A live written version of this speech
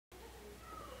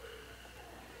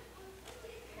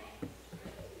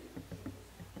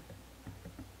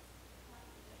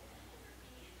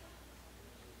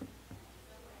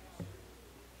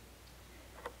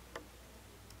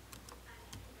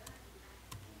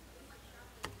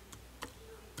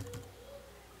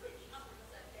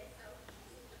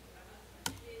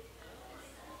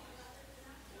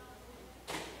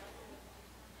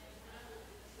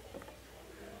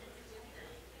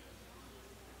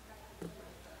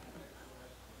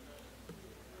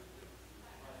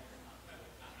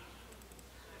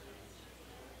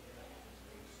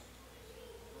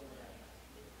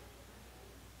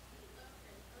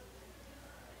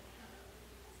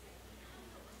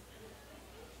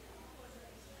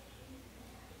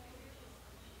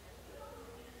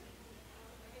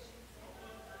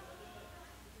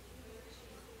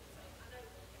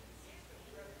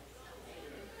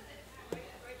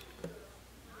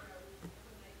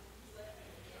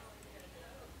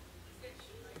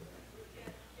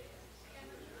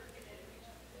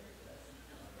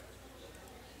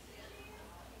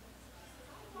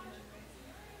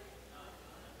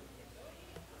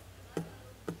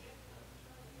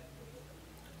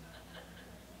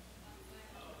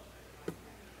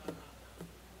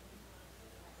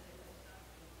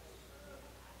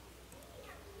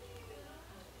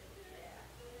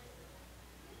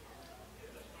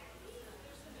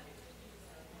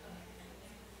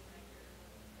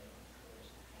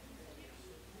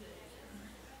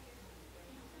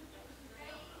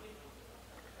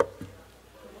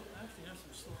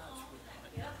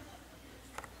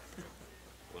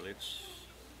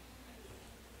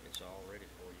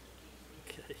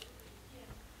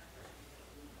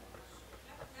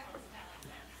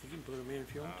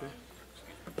if you want to.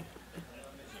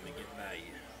 Let me get by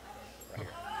you. Right here.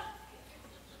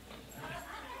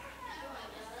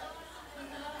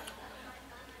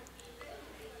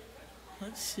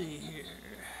 Let's see here.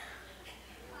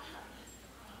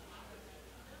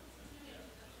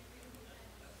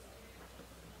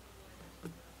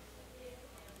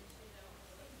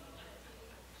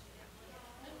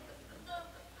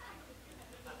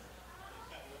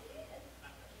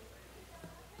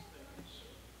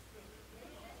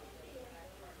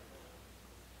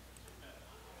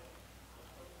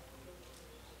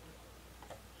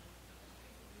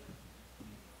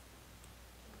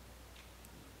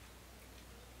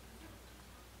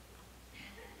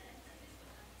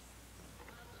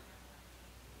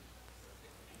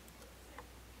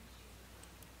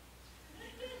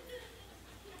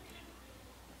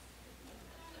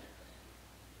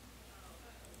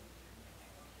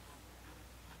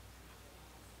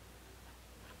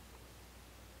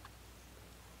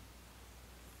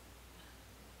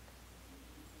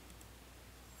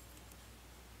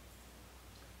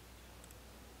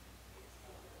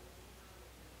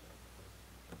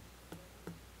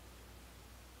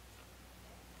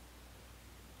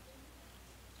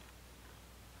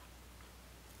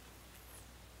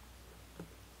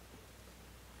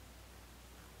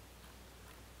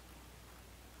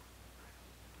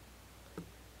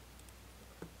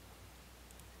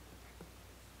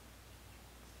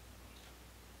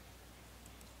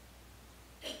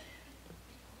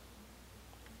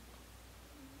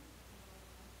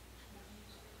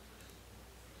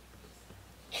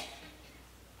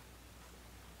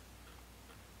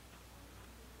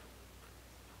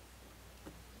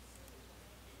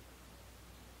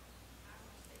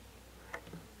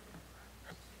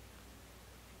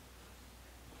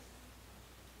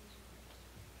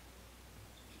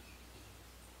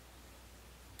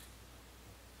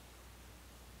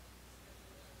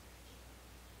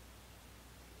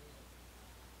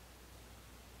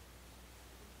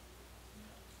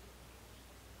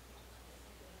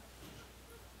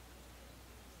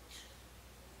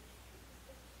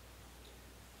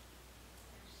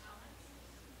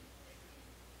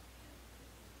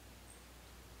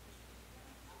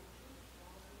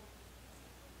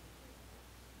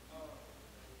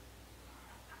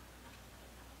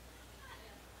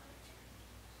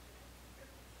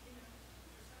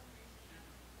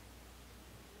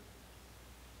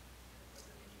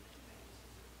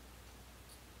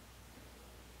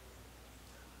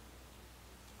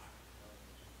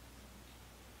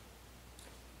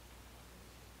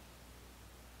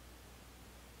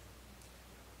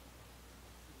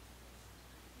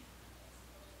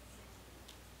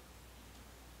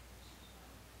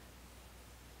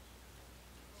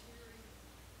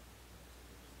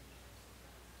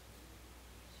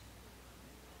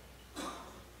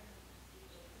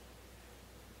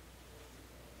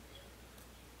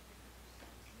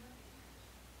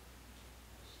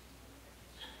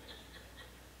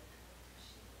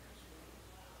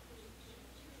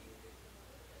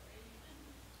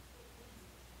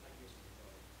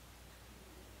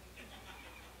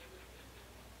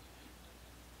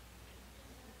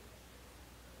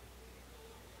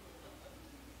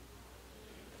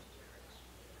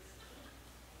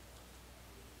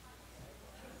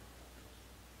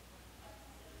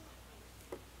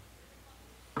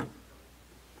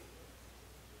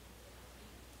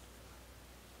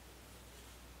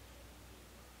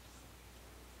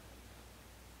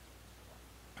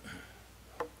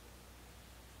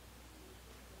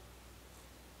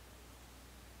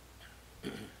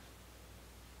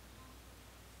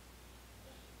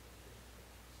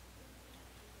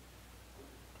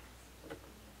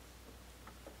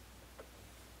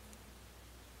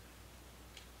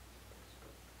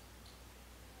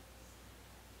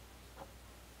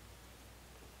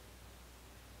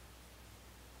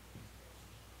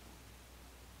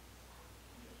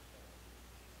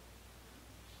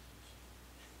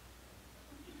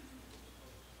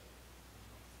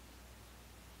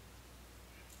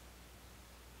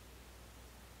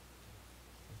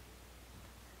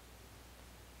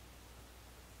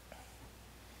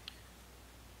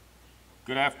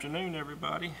 Good afternoon,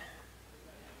 everybody.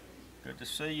 Good to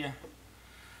see you.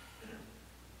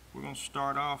 We're going to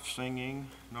start off singing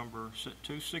number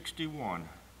 261.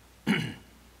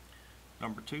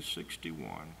 Number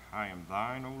 261, I am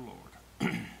thine, O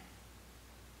Lord.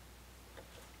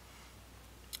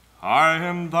 I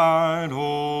am thine,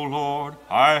 O Lord,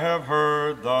 I have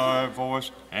heard thy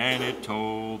voice, and it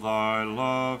told thy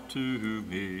love to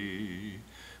me.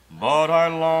 But I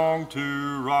long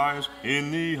to rise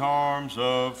in the arms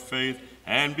of faith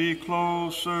and be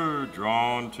closer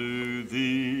drawn to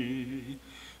thee.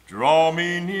 Draw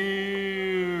me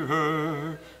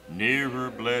nearer, nearer,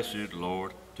 blessed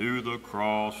Lord, to the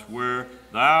cross where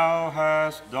thou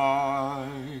hast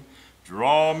died.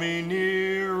 Draw me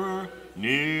nearer,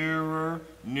 nearer,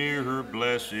 nearer,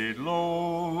 blessed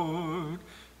Lord,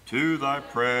 to thy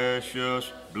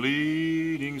precious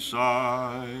bleeding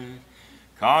side.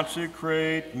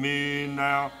 Consecrate me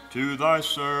now to thy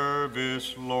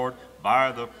service, Lord,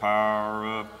 by the power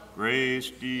of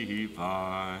grace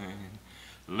divine.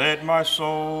 Let my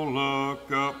soul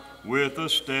look up with a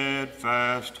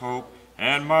steadfast hope,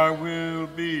 and my will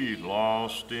be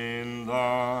lost in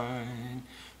thine.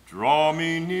 Draw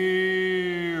me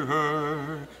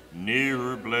nearer,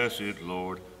 nearer, blessed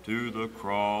Lord, to the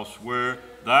cross where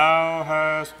thou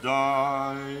hast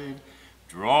died.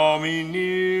 Draw me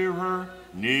nearer,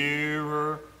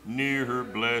 nearer, nearer,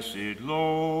 blessed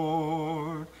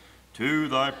Lord, to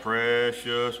thy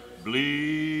precious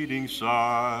bleeding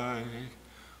side.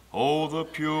 Oh, the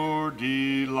pure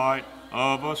delight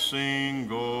of a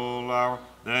single hour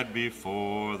that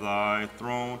before thy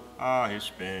throne I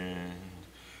spend,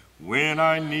 when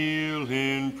I kneel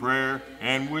in prayer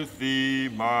and with thee,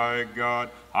 my God,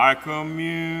 I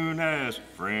commune as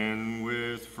friend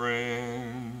with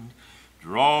friend.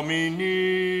 Draw me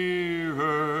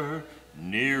nearer,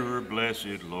 nearer,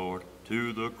 blessed Lord,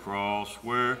 to the cross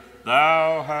where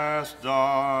thou hast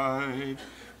died.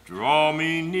 Draw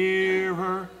me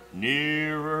nearer,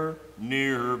 nearer,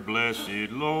 nearer,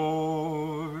 blessed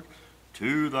Lord,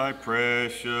 to thy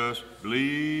precious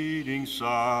bleeding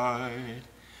side.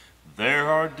 There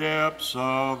are depths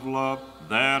of love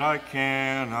that I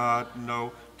cannot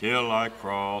know till I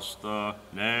cross the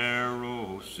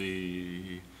narrow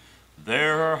sea.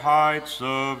 There are heights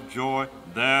of joy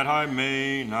that I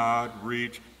may not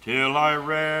reach till I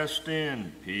rest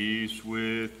in peace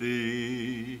with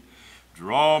thee.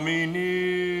 Draw me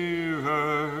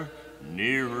nearer,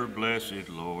 nearer, blessed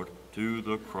Lord, to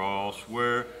the cross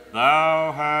where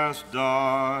thou hast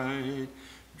died.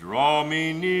 Draw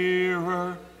me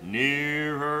nearer,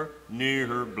 nearer,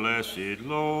 nearer, blessed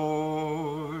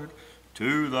Lord,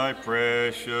 to thy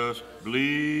precious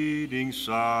bleeding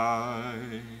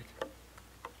side.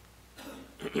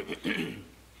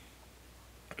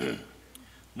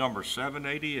 Number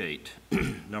 788.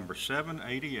 Number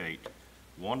 788.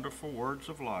 Wonderful Words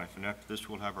of Life. And after this,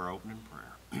 we'll have our opening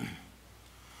prayer.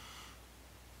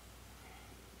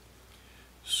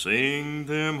 Sing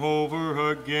them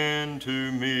over again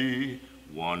to me,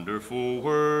 wonderful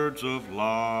words of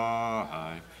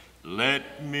life.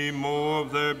 Let me more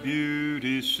of their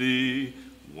beauty see,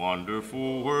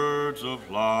 wonderful words of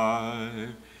life.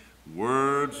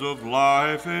 Words of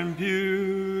life and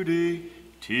beauty,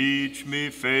 teach me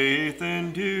faith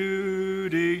and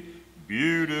duty.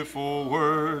 Beautiful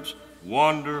words,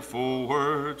 wonderful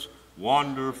words,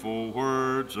 wonderful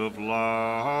words of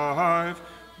life.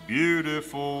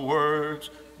 Beautiful words,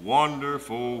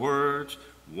 wonderful words,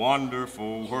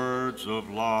 wonderful words of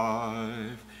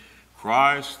life.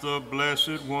 Christ the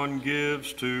Blessed One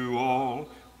gives to all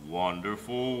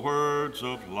wonderful words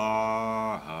of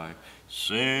life.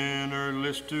 Sinner,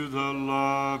 list to the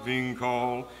loving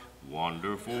call,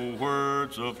 wonderful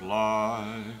words of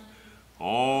life.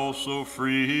 Also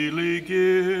freely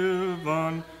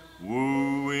given,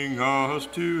 wooing us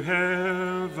to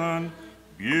heaven.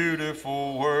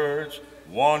 Beautiful words,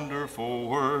 wonderful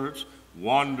words,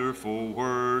 wonderful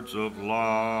words of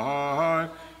life.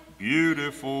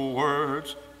 Beautiful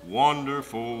words,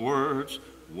 wonderful words,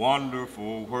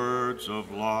 wonderful words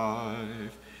of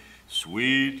life.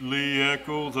 Sweetly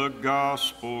echo the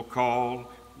gospel call,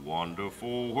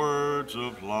 wonderful words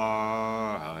of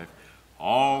life.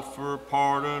 Offer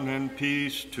pardon and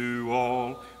peace to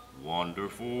all,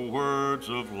 wonderful words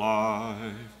of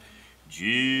life.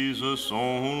 Jesus,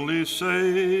 only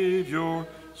Savior,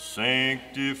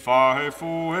 sanctify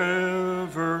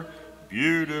forever.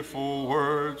 Beautiful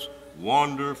words,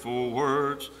 wonderful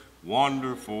words,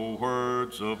 wonderful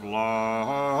words of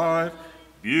life.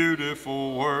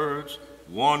 Beautiful words,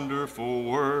 wonderful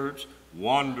words,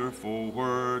 wonderful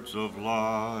words of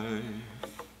life.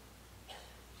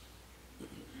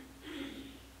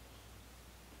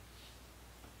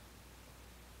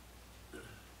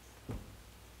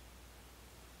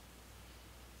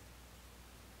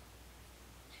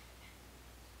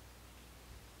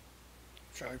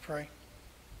 Shall we pray?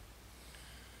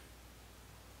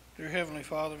 Dear Heavenly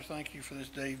Father, thank you for this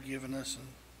day you've given us, and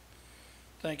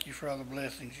thank you for all the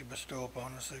blessings you bestow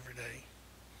upon us every day.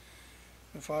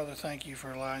 And Father, thank you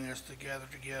for allowing us to gather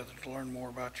together to learn more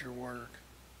about your word.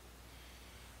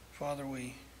 Father,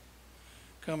 we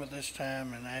come at this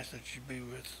time and ask that you be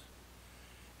with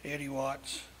Eddie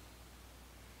Watts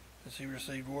as he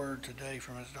received word today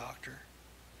from his doctor.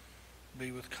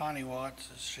 Be with Connie Watts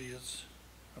as she is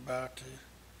about to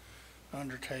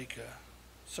undertake a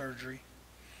surgery.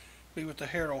 Be with the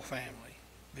Harrell family.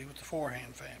 Be with the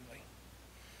Forehand family.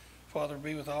 Father,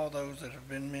 be with all those that have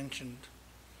been mentioned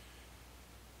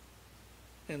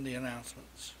in the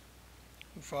announcements.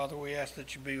 And Father, we ask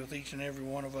that you be with each and every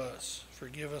one of us.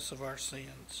 Forgive us of our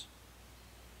sins.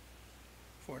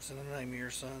 For it's in the name of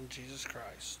your Son, Jesus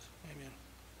Christ. Amen.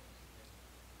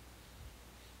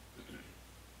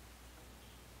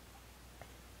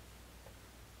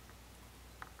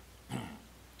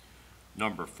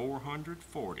 Number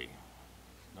 440.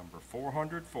 Number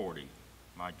 440.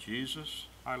 My Jesus,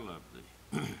 I love thee.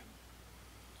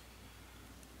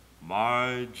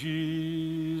 My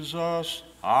Jesus,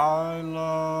 I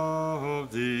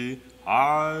love thee.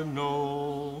 I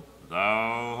know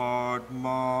thou art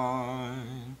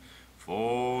mine.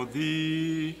 For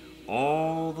thee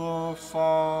all the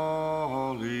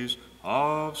follies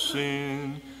of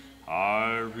sin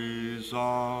I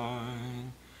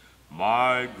resign.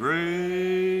 My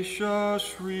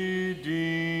gracious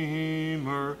Redeemer,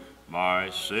 my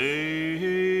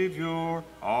Savior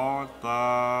art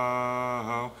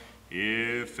thou.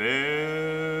 If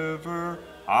ever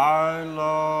I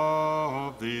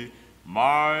love thee,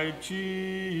 my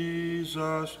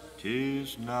Jesus,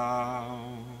 'tis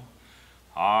now.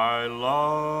 I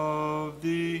love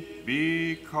thee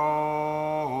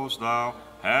because thou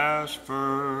hast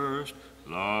first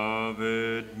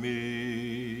loved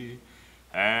me,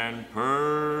 and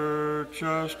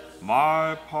purchased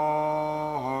my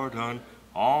pardon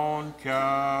on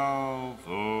Calvary's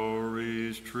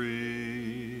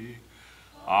tree.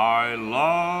 I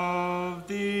love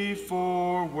thee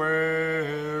for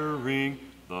wearing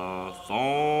the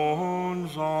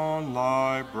thorns on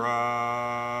thy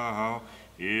brow.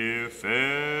 If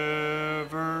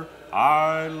ever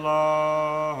I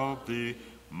love thee,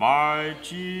 my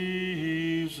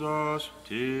Jesus,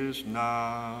 'tis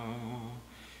now.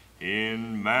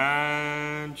 In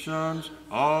mansions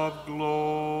of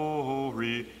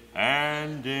glory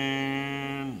and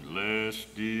endless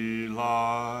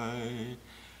delight,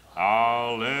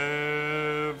 I'll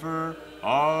ever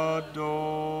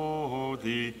adore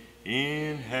thee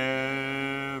in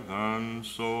heaven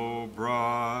so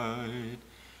bright.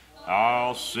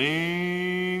 I'll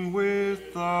sing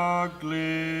with the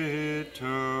glittering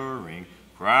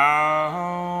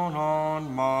crown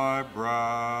on my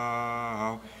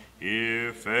brow.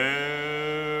 If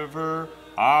ever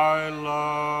I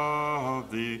love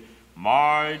thee,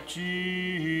 my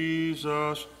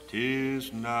Jesus,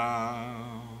 'tis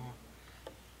now.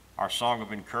 Our song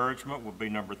of encouragement will be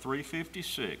number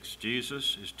 356,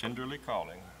 Jesus is Tenderly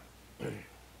Calling.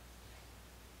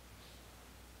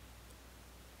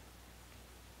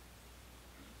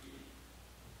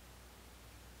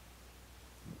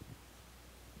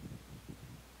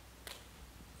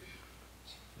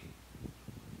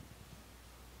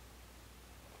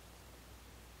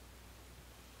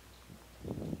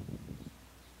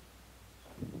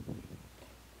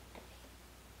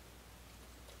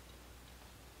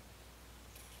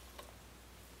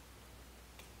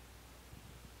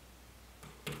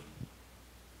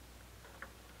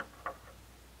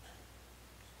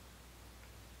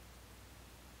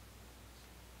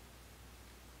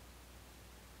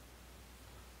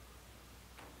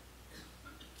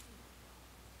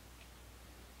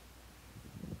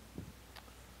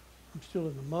 I'm still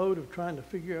in the mode of trying to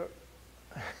figure out,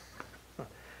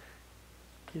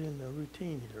 get in the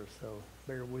routine here, so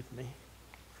bear with me.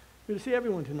 Good to see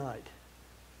everyone tonight.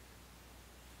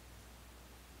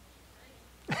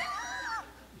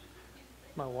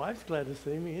 My wife's glad to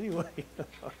see me anyway.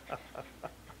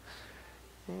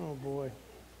 Oh boy.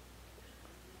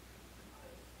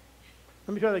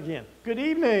 Let me try that again. Good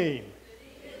evening.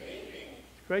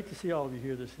 It's great to see all of you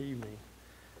here this evening.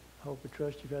 I hope and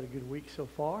trust you've had a good week so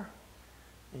far.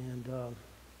 And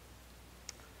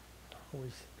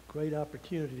always a great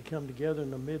opportunity to come together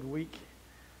in the midweek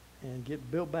and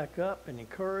get built back up and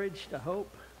encouraged, I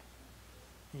hope,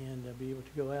 and be able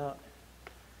to go out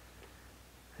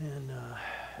and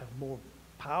have more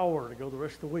power to go the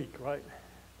rest of the week, right?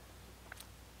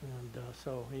 And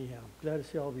so anyhow, glad to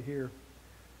see all of you here.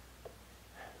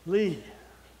 Lee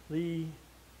Lee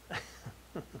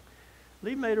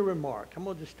made a remark. I'm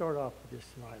going to just start off with this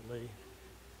tonight, Lee.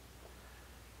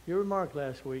 Your remark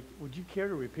last week, would you care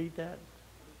to repeat that?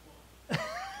 The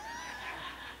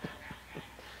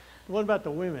one about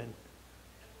the women.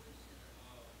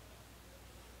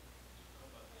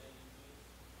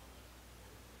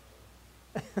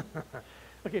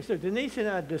 Okay, so Denise and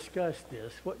I discussed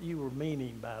this, what you were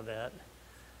meaning by that.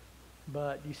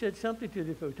 But you said something to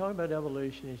the, if we were talking about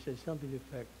evolution, you said something to the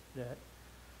effect that,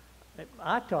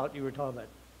 I thought you were talking about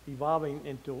evolving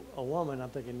into a woman. I'm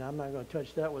thinking, I'm not going to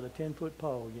touch that with a 10-foot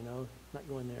pole, you know, not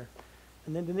going there.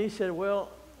 And then Denise said,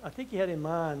 well, I think you had in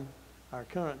mind our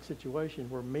current situation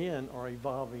where men are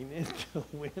evolving into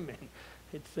women,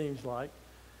 it seems like,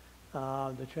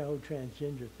 the whole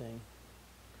transgender thing.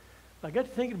 I got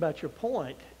to thinking about your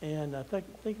point, and I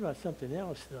thinking about something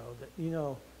else, though, that, you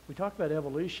know, we talk about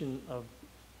evolution of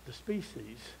the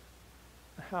species,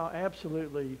 how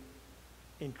absolutely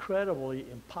incredibly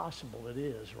impossible it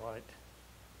is, right?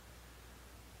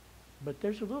 But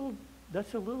that's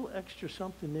a little extra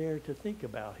something there to think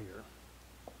about here.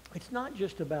 It's not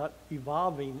just about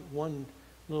evolving one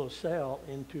little cell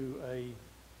into a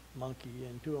monkey,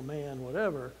 into a man,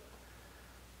 whatever,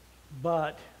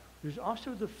 but there's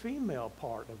also the female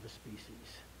part of the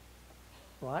species,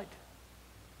 right?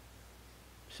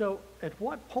 So at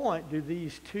what point do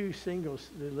these two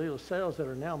the little cells that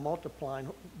are now multiplying,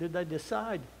 did they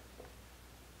decide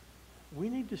we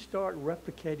need to start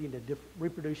replicating,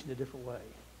 reproducing a different way?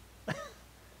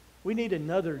 We need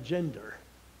another gender.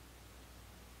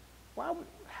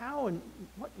 How and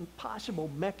what impossible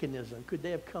mechanism could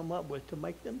they have come up with to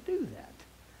make them do that?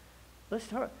 Let's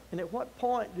start. And at what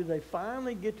point do they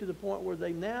finally get to the point where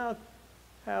they now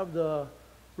have the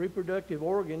reproductive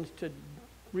organs to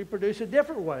reproduce a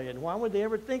different way? And why would they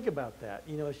ever think about that?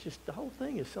 You know, it's just the whole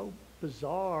thing is so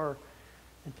bizarre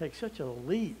and takes such a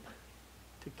leap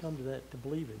to come to that, to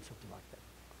believe in something like that.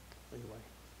 Anyway,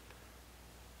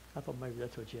 I thought maybe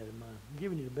that's what you had in mind. I'm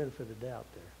giving you the benefit of the doubt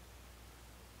there.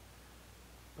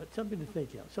 But something to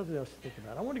think of, something else to think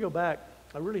about. I want to go back.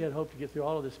 I really had hoped to get through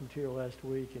all of this material last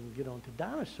week and get on to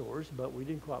dinosaurs, but we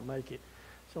didn't quite make it.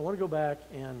 So I want to go back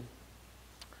and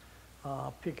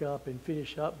pick up and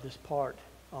finish up this part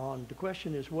on the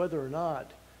question is whether or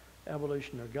not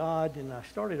evolution or God. And I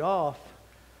started off,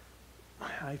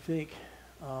 I think,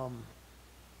 so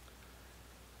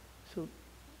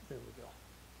there we go.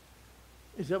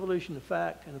 Is evolution a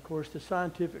fact? And of course, the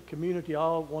scientific community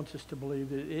all wants us to believe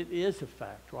that it is a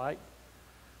fact, right?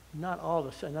 Not all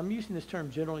the same. I'm using this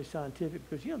term generally scientific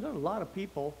because, you know, there are a lot of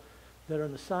people that are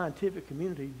in the scientific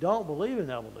community don't believe in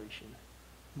evolution.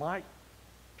 Mike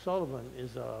Sullivan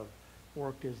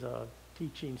worked as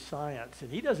teaching science,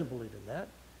 and he doesn't believe in that,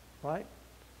 right?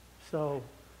 So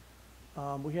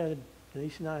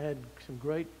Denise and I had some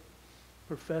great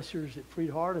professors at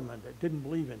Freed Hardeman that didn't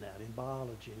believe in that, in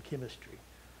biology and chemistry.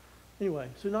 Anyway,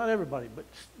 so not everybody, but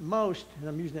most, and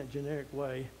I'm using that generic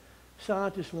way,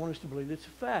 scientists want us to believe it's a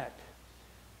fact.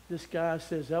 This guy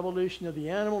says evolution of the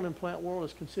animal and plant world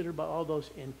is considered by all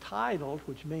those entitled,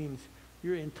 which means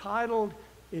you're entitled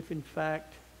if in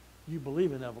fact you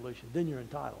believe in evolution, then you're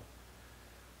entitled.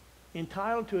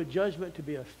 Entitled to a judgment to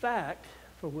be a fact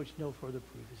for which no further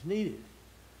proof is needed.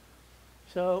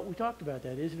 So we talked about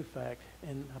that. Is it a fact?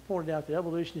 And I pointed out that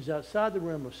evolution is outside the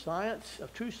realm of science,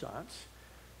 of true science,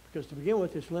 because to begin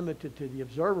with, it's limited to the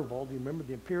observable. Do you remember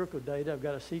the empirical data? I've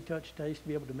got to see, touch, taste,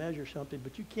 be able to measure something,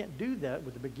 but you can't do that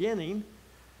with the beginning.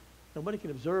 Nobody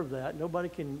can observe that. Nobody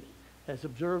has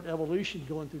observed evolution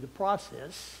going through the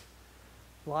process,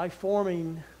 life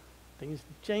forming, things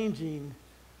changing.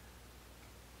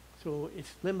 So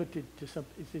it's limited to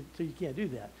something, so you can't do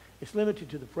that. It's limited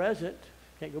to the present.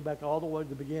 Can't go back all the way to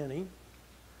the beginning.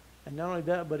 And not only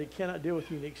that, but it cannot deal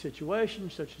with unique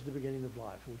situations such as the beginning of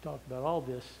life. And we talked about all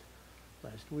this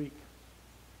last week.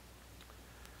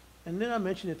 And then I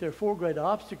mentioned that there are four great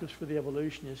obstacles for the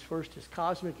evolutionists. First is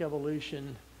cosmic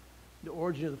evolution, the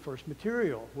origin of the first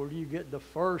material. Where do you get the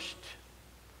first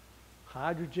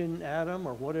hydrogen atom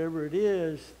or whatever it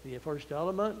is, the first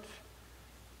element?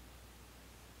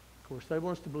 Of course, they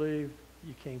want us to believe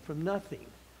you came from nothing.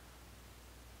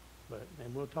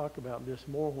 And we'll talk about this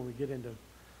more when we get into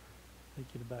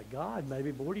thinking about God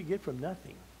maybe, but where do you get from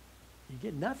nothing? You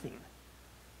get nothing.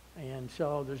 And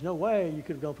so there's no way you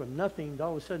could have gone from nothing to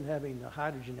all of a sudden having a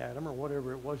hydrogen atom or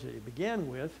whatever it was that it began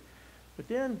with. But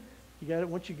then you got it,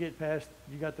 once you get past,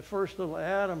 you got the first little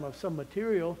atom of some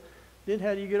material, then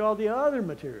how do you get all the other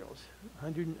materials?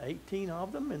 118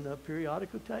 of them in the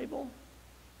periodical table.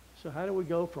 So how do we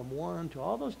go from one to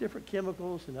all those different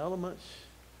chemicals and elements?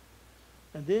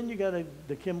 And then you got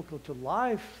the chemical to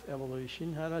life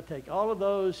evolution. How do I take all of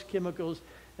those chemicals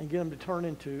and get them to turn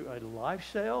into a life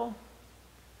cell?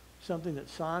 Something that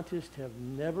scientists have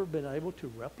never been able to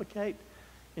replicate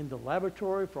in the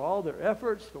laboratory for all their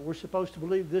efforts, but we're supposed to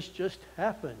believe this just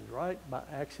happened, right, by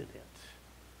accident.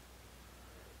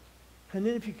 And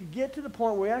then if you could get to the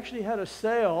point where we actually had a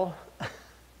cell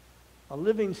a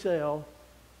living cell,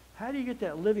 how do you get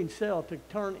that living cell to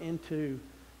turn into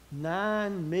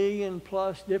 9 million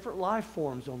plus different life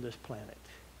forms on this planet?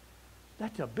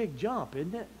 That's a big jump,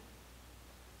 isn't it?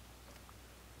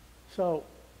 So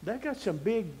they've got some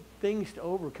big things to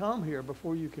overcome here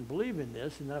before you can believe in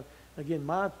this. And again,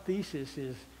 my thesis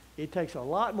is it takes a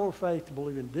lot more faith to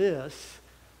believe in this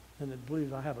than to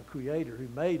believe I have a creator who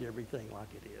made everything like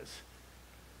it is.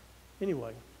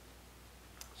 Anyway,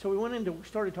 so we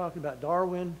started talking about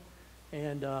Darwin,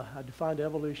 and I defined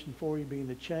evolution for you being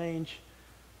the change.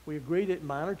 We agreed that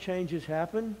minor changes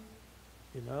happen.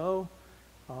 You know,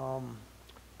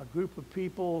 a group of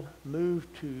people moved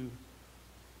to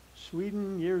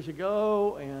Sweden years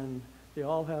ago, and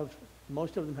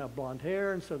most of them have blonde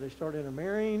hair, and so they start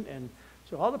intermarrying, and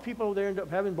so all the people over there end up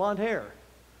having blonde hair.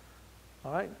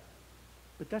 All right?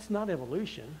 But that's not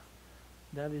evolution.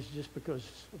 That is just because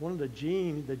one of the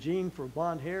gene for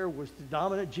blonde hair was the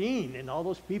dominant gene, and all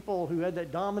those people who had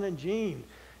that dominant gene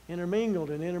intermingled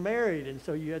and intermarried, and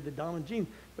so you had the dominant gene.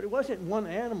 But it wasn't one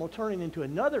animal turning into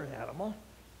another animal.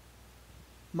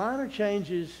 Minor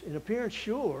changes in appearance,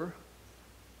 sure,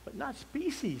 but not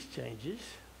species changes.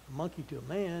 A monkey to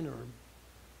a man, or a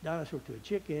dinosaur to a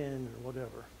chicken, or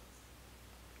whatever.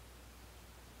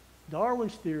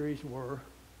 Darwin's theories were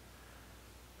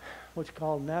what's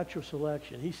called natural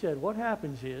selection. He said what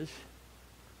happens is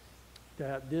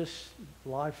that this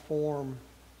life form,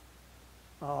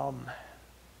 and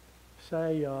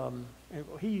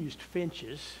he used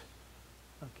finches,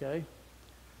 okay?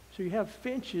 So you have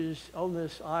finches on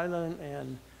this island,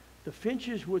 and the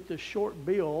finches with the short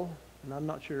bill, and I'm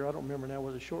not sure, I don't remember now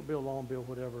whether short bill, long bill,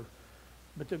 whatever,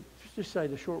 but just say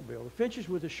the short bill. The finches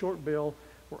with the short bill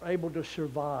were able to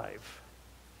survive.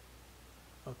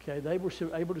 Okay, they were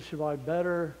able to survive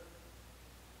better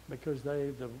because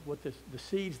the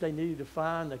seeds they needed to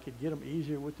find, they could get them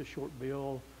easier with the short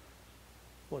bill,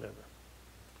 whatever.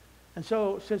 And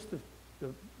so since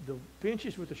the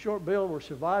finches with the short bill were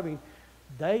surviving,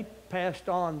 they passed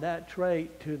on that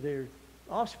trait to their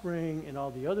offspring, and all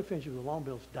the other finches with the long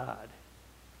bills died.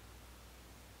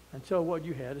 And so what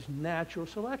you had is natural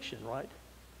selection, right?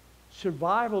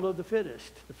 Survival of the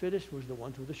fittest. The fittest was the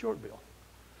ones with the short bill.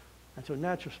 And so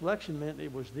natural selection meant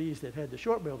it was these that had the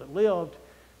short bill that lived,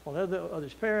 while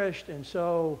others perished, and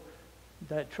so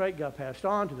that trait got passed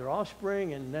on to their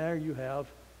offspring, and there you have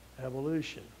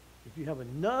evolution. If you have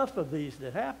enough of these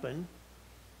that happen,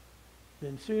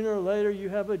 then sooner or later you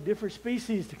have a different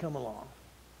species to come along.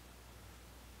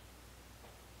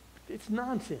 It's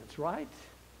nonsense, right?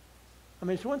 I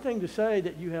mean, it's one thing to say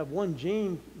that you have one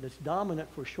gene that's dominant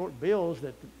for short bills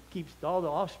that keeps all the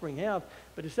offspring have,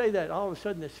 but to say that all of a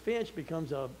sudden this finch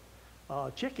becomes a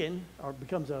chicken or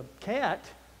becomes a cat,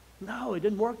 no, it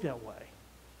didn't work that way.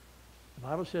 The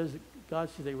Bible says that God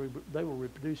said they will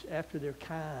reproduce after their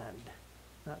kind,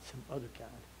 not some other kind.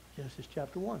 Genesis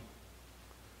chapter 1.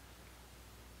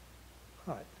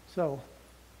 All right, so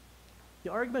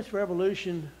the arguments for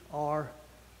evolution are,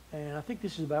 and I think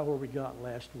this is about where we got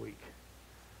last week.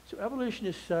 So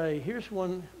evolutionists say, here's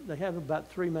one, they have about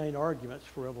 3 main arguments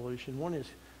for evolution. One is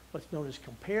what's known as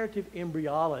comparative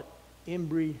embryology.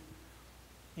 Get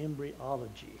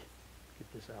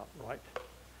this out right.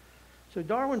 So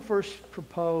Darwin first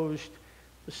proposed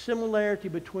the similarity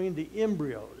between the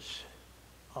embryos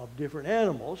of different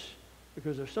animals,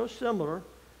 because they're so similar,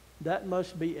 that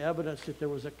must be evidence that there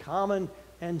was a common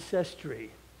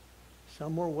ancestry.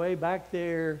 Somewhere way back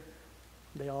there,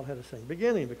 they all had the same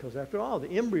beginning, because after all, the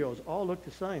embryos all look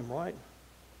the same, right?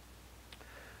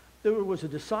 There was a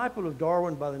disciple of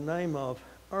Darwin by the name of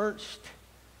Ernst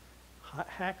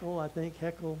Haeckel, I think.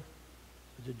 Haeckel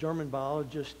was a German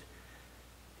biologist.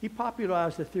 He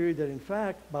popularized the theory that, in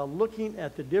fact, by looking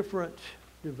at the different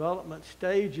development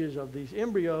stages of these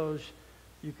embryos,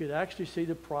 you could actually see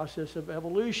the process of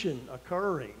evolution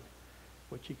occurring,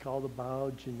 which he called the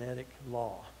biogenetic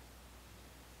law.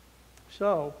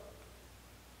 So,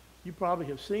 you probably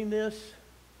have seen this,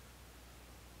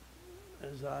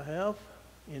 as I have,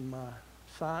 in my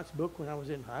science book when I was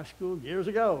in high school years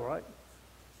ago, right?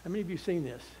 How many of you have seen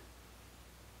this?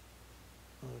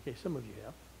 Okay, some of you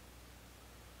have.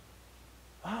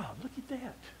 Ah, look at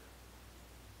that.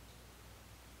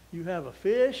 You have a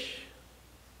fish,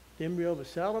 the embryo of a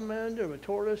salamander, of a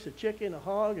tortoise, a chicken, a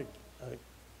hog, a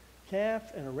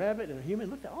calf, and a rabbit, and a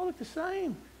human. Look, they all look the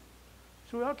same.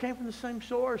 So we all came from the same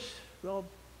source. We all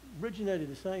originated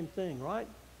the same thing, right?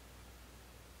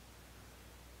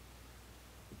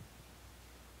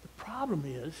 The problem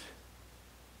is,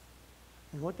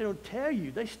 and what they don't tell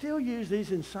you, they still use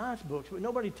these in science books, but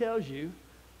nobody tells you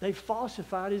they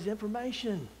falsified his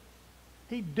information.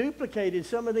 He duplicated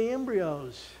some of the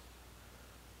embryos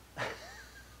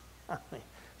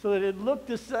so that it looked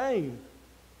the same.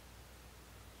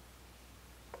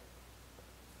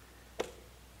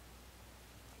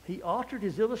 He altered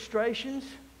his illustrations,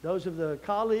 those of the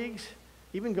colleagues,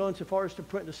 even going so far as to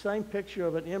print the same picture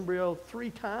of an embryo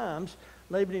 3 times,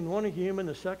 labeling one a human,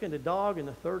 the second a dog, and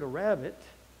the third a rabbit.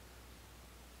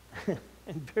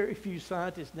 And very few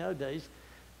scientists nowadays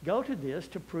go to this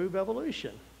to prove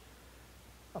evolution.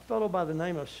 A fellow by the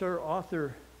name of Sir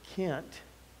Arthur Kent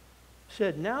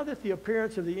said, now that the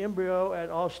appearance of the embryo at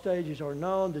all stages are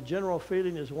known, the general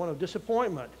feeling is one of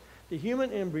disappointment. The human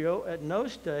embryo at no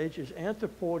stage is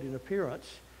anthropoid in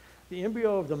appearance. The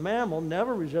embryo of the mammal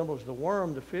never resembles the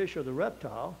worm, the fish, or the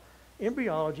reptile.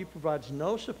 Embryology provides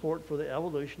no support for the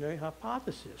evolutionary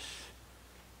hypothesis.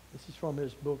 This is from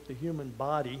his book, The Human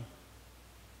Body.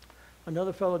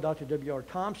 Another fellow, Dr. W.R.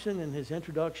 Thompson, in his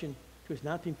introduction to his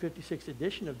 1956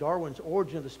 edition of Darwin's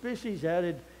Origin of the Species,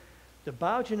 added, the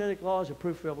biogenetic laws of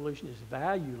proof of evolution is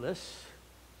valueless.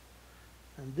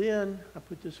 And then, I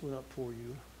put this one up for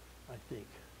you, I think.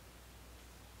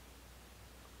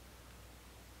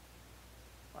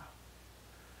 Wow.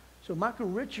 So Michael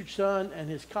Richardson and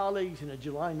his colleagues in a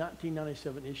July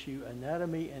 1997 issue,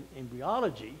 Anatomy and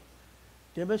Embryology,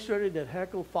 demonstrated that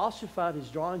Haeckel falsified his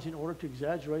drawings in order to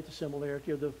exaggerate the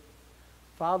similarity of the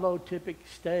phylotypic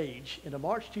stage. In a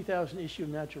March 2000 issue of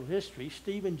Natural History,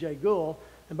 Stephen Jay Gould,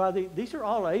 and these are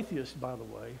all atheists, by the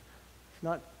way. It's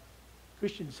not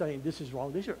Christians saying this is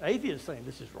wrong. These are atheists saying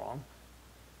this is wrong.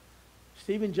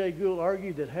 Stephen Jay Gould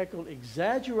argued that Haeckel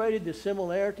exaggerated the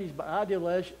similarities by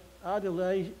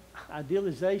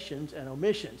idealizations and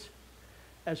omissions.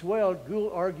 As well,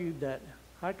 Gould argued that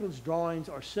Haeckel's drawings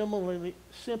are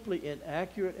simply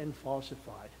inaccurate and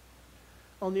falsified.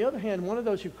 On the other hand, one of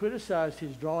those who criticized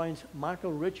his drawings,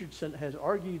 Michael Richardson, has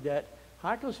argued that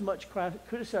Haeckel's much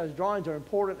criticized drawings are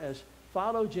important as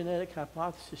phylogenetic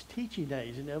hypothesis teaching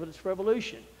aids in evidence for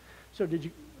evolution. So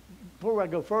before I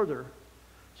go further,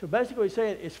 so basically he's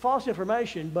saying it's false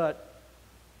information, but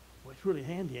well, it's really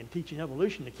handy in teaching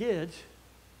evolution to kids.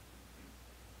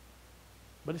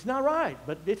 But it's not right,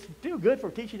 but it's still good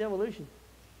for teaching evolution.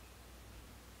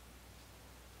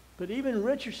 But even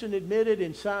Richardson admitted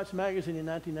in Science magazine in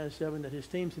 1997 that his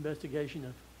team's investigation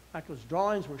of Haeckel's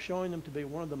drawings were showing them to be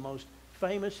one of the most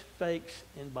famous fakes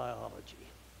in biology.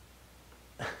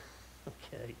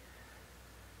 Okay.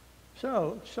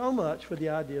 So much for the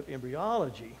idea of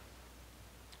embryology.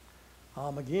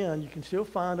 Again, you can still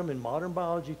find them in modern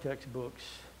biology textbooks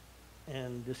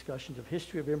and discussions of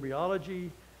history of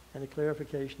embryology, and the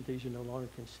clarification that these are no longer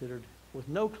considered, with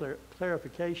no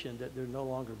clarification that they're no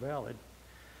longer valid.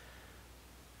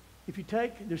 If you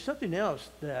take, there's something else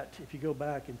that, if you go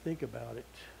back and think about it,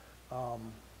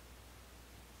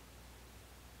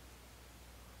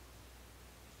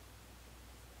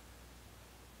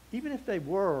 even if they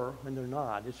were, and they're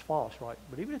not, it's false, right?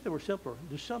 But even if they were simpler,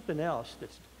 there's something else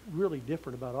that's really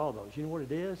different about all those. You know what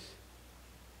it is?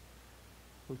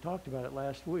 We talked about it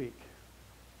last week.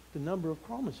 The number of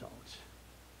chromosomes.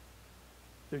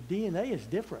 Their DNA is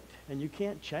different, and you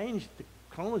can't change the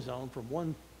chromosome from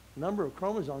one number of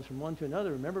chromosomes from one to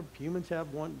another. Remember, humans have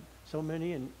so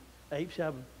many, and apes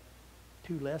have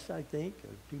 2 less, I think,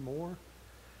 or 2 more,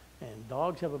 and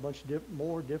dogs have a bunch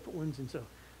more different ones. And so,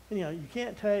 anyhow, you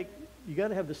got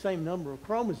to have the same number of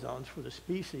chromosomes for the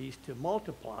species to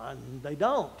multiply, and they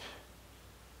don't.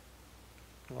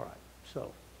 All right,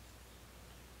 so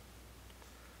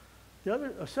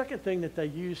a second thing that they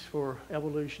use for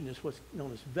evolution is what's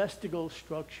known as vestigial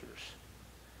structures.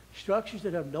 Structures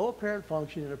that have no apparent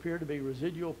function and appear to be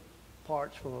residual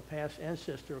parts from a past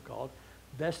ancestor are called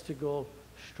vestigial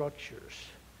structures.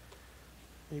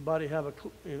 Anybody have a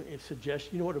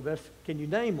suggestion? You know what can you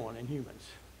name one in humans?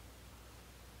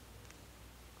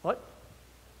 What?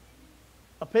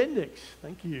 Appendix.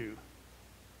 Thank you.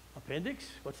 Appendix?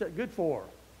 What's that good for?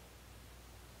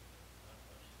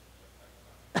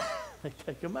 They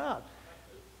take them out.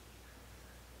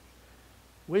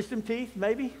 Wisdom teeth,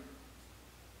 maybe?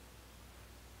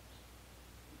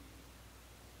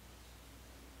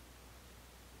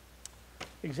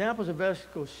 Examples of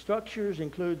vesicle structures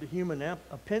include the human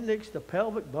appendix, the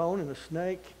pelvic bone in a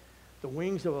snake, the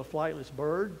wings of a flightless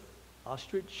bird,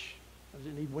 ostrich. Does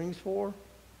it need wings for?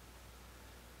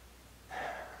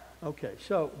 Okay,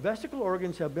 so vesicle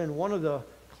organs have been one of the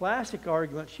classic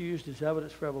arguments used as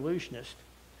evidence for evolutionists.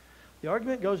 The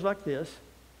argument goes like this.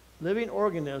 Living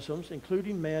organisms,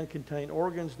 including man, contain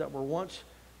organs that were once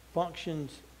functional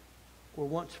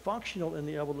in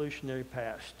the evolutionary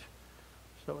past.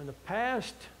 So in the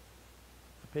past,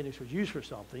 appendix was used for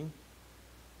something,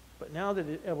 But now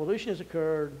that evolution has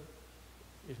occurred,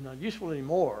 it's not useful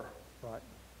anymore, right?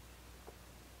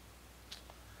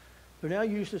 They're now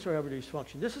useless or have reduced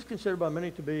function. This is considered by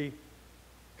many to be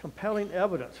compelling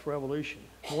evidence for evolution.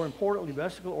 More importantly,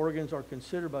 vesicle organs are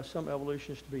considered by some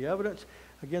evolutionists to be evidence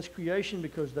against creation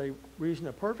because they reason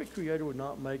a perfect creator would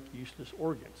not make useless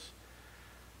organs.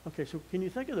 Okay, so can you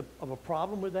think of a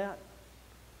problem with that?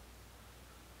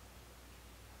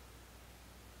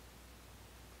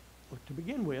 Well, to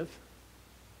begin with,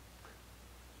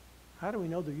 how do we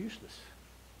know they're useless?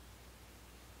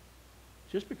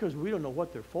 Just because we don't know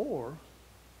what they're for,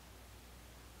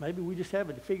 maybe we just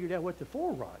haven't figured out what they're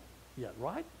for yet,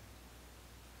 right?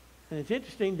 And it's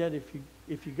interesting that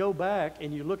if you go back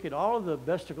and you look at all of the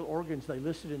vesicle organs they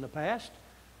listed in the past,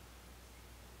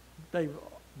 they've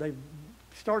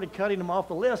started cutting them off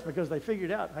the list because they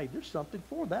figured out, hey, there's something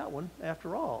for that one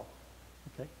after all.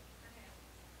 Okay.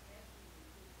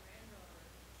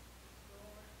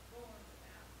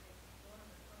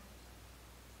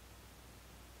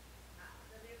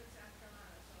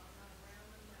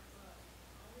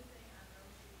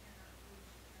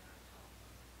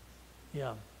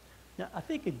 Yeah. Now, I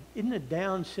think, isn't a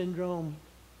Down syndrome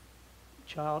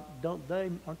child, aren't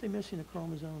they missing a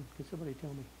chromosome? Can somebody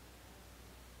tell me?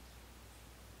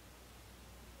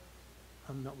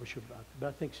 I'm not real sure about that, but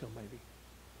I think so, maybe.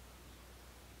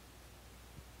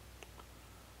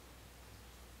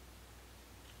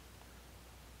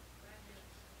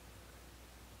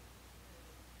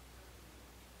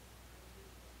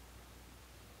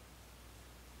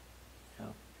 Yeah.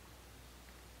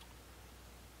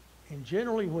 And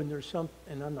generally when there's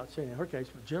and I'm not saying in her case,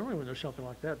 but generally when there's something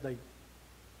like that,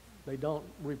 they don't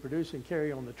reproduce and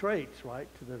carry on the traits, right?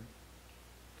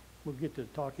 We'll get to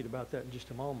talking about that in just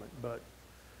a moment, but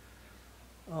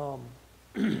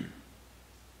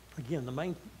again,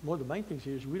 one of the main things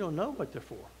is we don't know what they're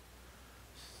for.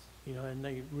 You know, and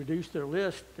they reduce their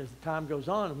list as the time goes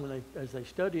on, and as they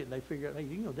study it, and they figure out, hey,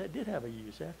 you know, that did have a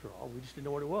use after all. We just didn't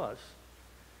know what it was.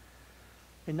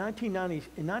 In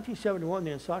 1971,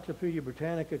 the Encyclopedia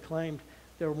Britannica claimed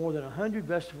there were more than 100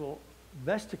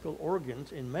 vestigial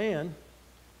organs in man,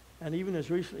 and even as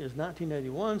recently as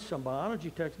 1981, some biology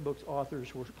textbooks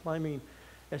authors were claiming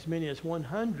as many as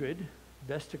 100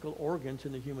 vestigial organs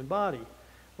in the human body.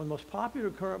 One of the most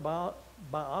popular current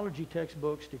biology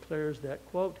textbooks declares that,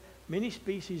 quote, many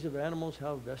species of animals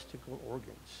have vestigial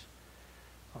organs.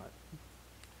 All right.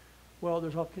 Well,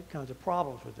 there's all kinds of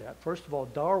problems with that. First of all,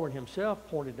 Darwin himself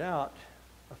pointed out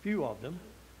a few of them.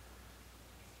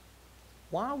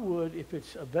 Why would, if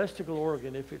it's a vestigial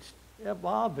organ, if it's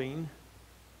evolving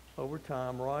over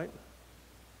time, right?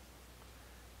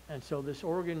 And so this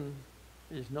organ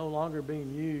is no longer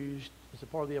being used as a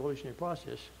part of the evolutionary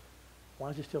process,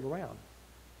 why is it still around?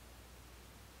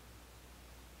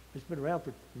 It's been around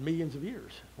for millions of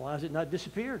years. Why has it not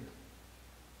disappeared?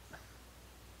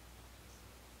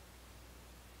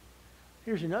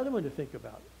 Here's another one to think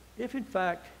about. If in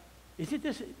fact, isn't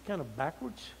this kind of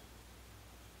backwards?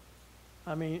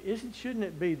 I mean, shouldn't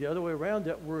it be the other way around,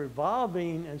 that we're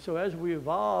evolving, and so as we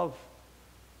evolve,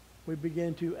 we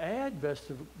begin to add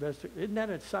vestigial. Isn't that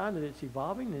a sign that it's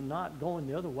evolving and not going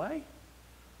the other way?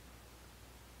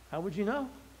 How would you know?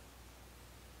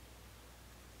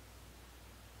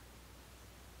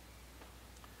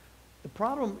 The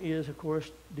problem is, of course,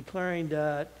 declaring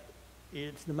that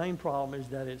the main problem is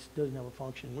that it doesn't have a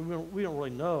function. We don't really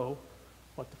know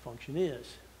what the function is.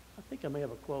 I think I may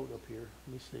have a quote up here.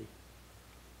 Let me see.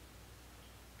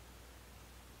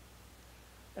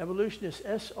 Evolutionist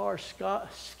S.R.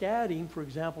 Scatting, for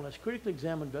example, has critically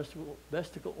examined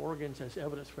vestigial organs as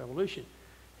evidence for evolution.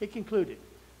 He concluded,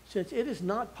 since it is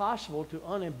not possible to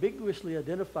unambiguously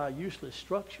identify useless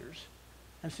structures,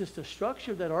 and since the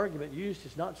structure of that argument used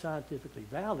is not scientifically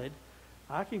valid,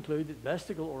 I conclude that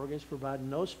vestigial organs provide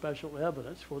no special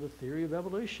evidence for the theory of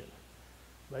evolution.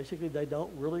 Basically, they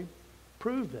don't really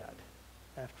prove that,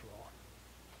 after all.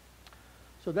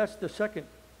 So that's the second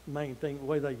main thing, the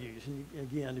way they use. And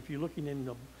again, if you're looking in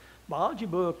the biology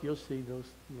book, you'll see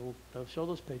they'll show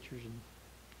those pictures. And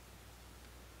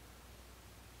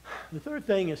the third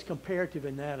thing is comparative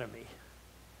anatomy.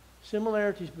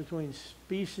 Similarities between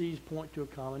species point to a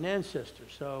common ancestor.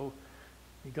 So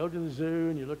you go to the zoo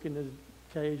and you look in the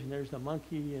cage and there's the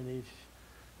monkey, and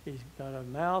he's got a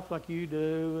mouth like you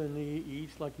do, and he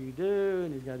eats like you do,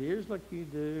 and he's got ears like you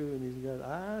do, and he's got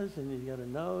eyes, and he's got a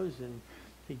nose, and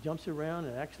he jumps around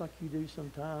and acts like you do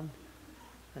sometimes.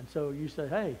 And so you say,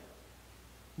 hey,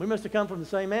 we must have come from the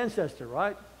same ancestor,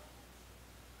 right?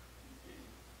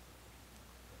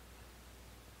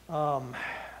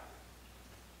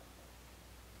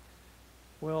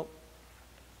 Well,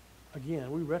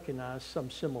 again, we recognize some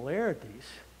similarities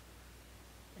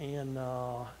in,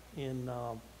 for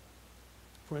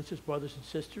instance, brothers and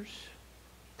sisters.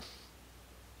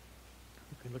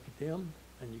 You can look at them,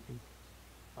 and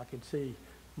I can see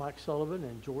Mike Sullivan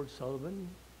and George Sullivan.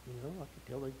 You know, I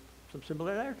can tell some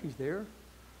similarities there.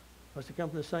 Must have come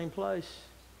from the same place.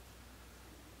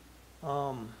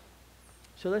 So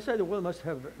they say the world must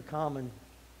have a common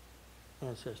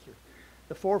ancestor.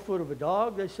 The forefoot of a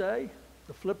dog, they say,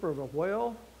 the flipper of a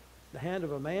whale, the hand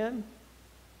of a man,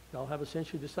 they all have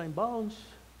essentially the same bones,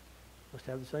 must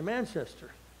have the same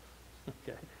ancestor.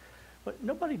 Okay. But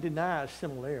nobody denies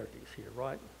similarities here,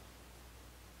 right?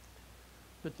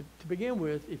 But to begin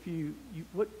with, if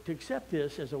to accept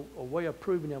this as a way of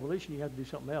proving evolution, you have to do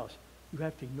something else. You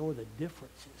have to ignore the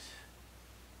differences.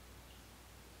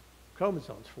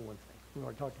 Chromosomes, for one thing. We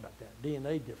already talked about that.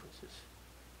 DNA differences.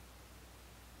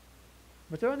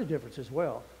 But there are other differences as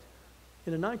well.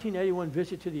 In a 1981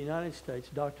 visit to the United States,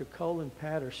 Dr. Colin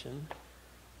Patterson,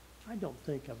 I don't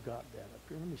think I've got that up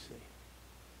here. Let me see.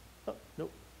 Oh,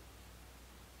 nope.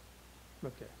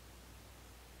 Okay.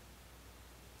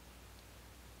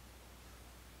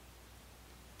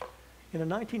 In a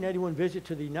 1981 visit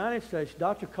to the United States,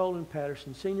 Dr. Colin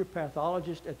Patterson, senior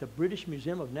pathologist at the British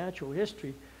Museum of Natural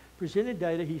History, presented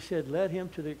data he said led him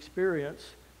to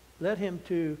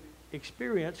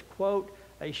experience, quote,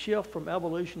 a shift from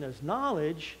evolution as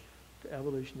knowledge to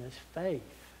evolution as faith.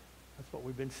 That's what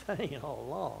we've been saying all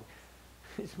along.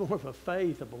 It's more of a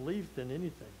faith, a belief than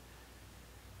anything.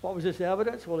 What was this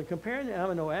evidence? Well, in comparing the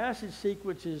amino acid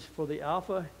sequences for the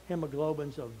alpha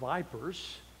hemoglobins of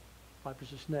vipers are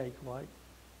snake, right?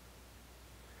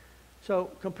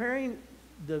 So comparing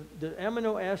the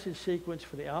amino acid sequence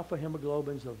for the alpha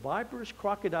hemoglobins of vipers,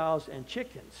 crocodiles, and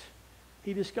chickens,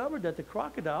 he discovered that the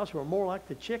crocodiles were more like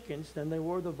the chickens than they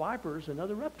were the vipers,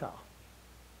 another reptile.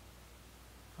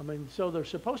 I mean, so they're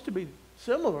supposed to be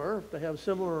similar. They have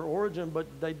similar origin, but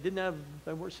they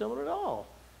weren't similar at all.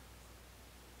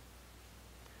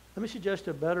 Let me suggest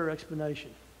a better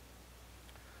explanation.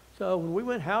 So when we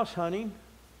went house hunting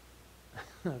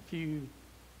not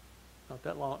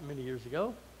that long, many years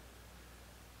ago,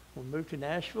 we moved to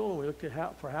Nashville and we looked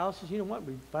for houses. You know what?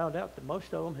 We found out that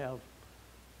most of them have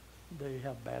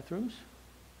bathrooms.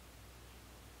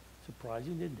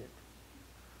 Surprising, didn't it?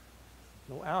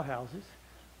 No outhouses.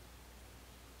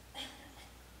 I'm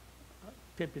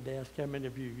tempted to ask how many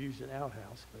of you use an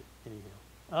outhouse, but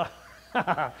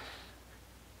anyhow.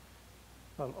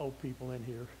 A lot of old people in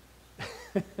here.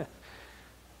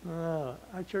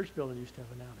 Our church building used to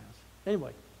have an outhouse.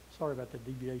 Anyway, sorry about the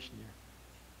deviation there.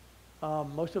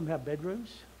 Most of them have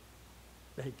bedrooms.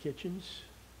 They had kitchens.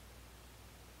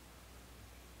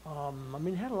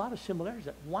 It had a lot of similarities.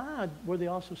 Why were they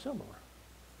all so similar?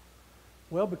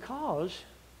 Well, because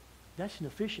that's an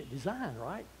efficient design,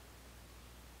 right?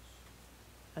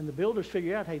 And the builders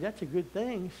figure out, hey, that's a good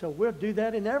thing, so we'll do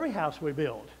that in every house we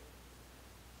build.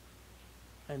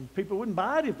 And people wouldn't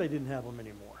buy it if they didn't have them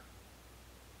anymore.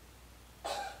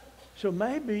 So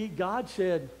maybe God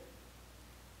said,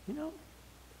 you know,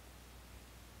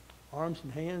 arms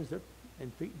and hands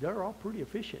and feet, they're all pretty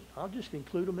efficient. I'll just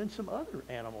include them in some other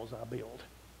animals I build.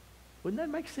 Wouldn't that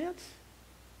make sense?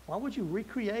 Why would you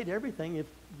recreate everything if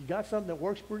you got something that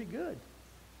works pretty good?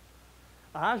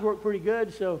 Eyes work pretty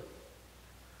good, so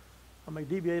I may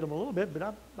deviate them a little bit,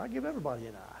 but I give everybody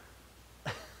an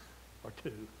eye or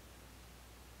two.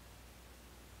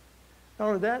 Not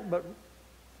only that, but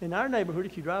in our neighborhood,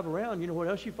 if you drive around, you know what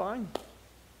else you find?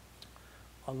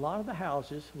 A lot of the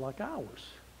houses, like ours,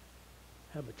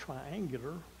 have a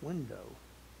triangular window.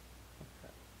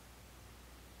 Okay.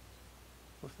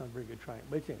 Well, it's not a very good triangle,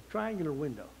 but it's a triangular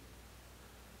window.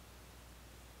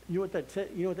 You know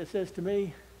what that says to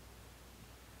me?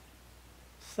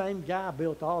 Same guy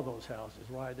built all those houses,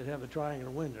 right, that have a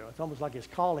triangular window. It's almost like his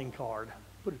calling card.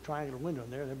 Put a triangular window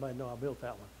in there, and everybody know I built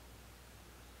that one.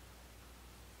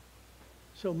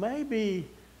 So maybe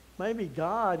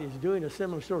God is doing a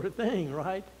similar sort of thing,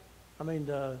 right? I mean,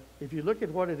 if you look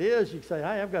at what it is, you can say,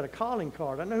 hey, I've got a calling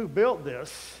card. I know who built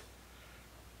this.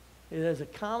 It has a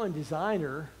common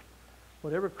designer,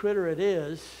 whatever critter it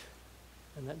is,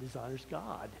 and that designer's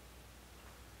God.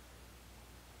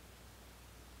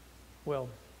 Well,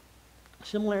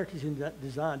 similarities in that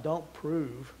design don't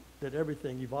prove that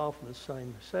everything evolved from the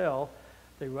same cell.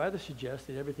 They rather suggest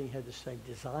that everything had the same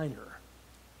designer.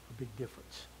 A big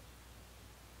difference.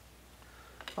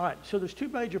 All right, so there's two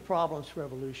major problems for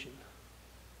evolution.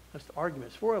 That's the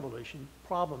arguments for evolution,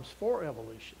 problems for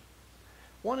evolution.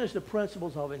 One is the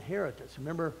principles of inheritance.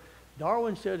 Remember,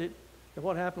 Darwin said that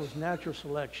what happened was natural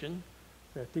selection,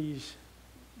 that these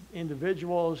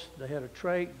individuals, they had a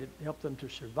trait that helped them to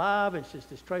survive, and since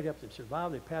this trait helped them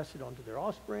survive, they passed it on to their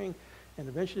offspring, and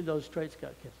eventually those traits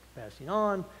kept passing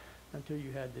on until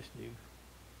you had this new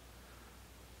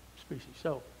species.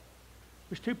 So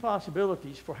there's two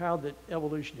possibilities for how that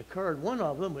evolution occurred. One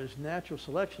of them was natural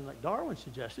selection, like Darwin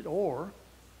suggested, or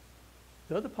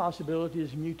the other possibility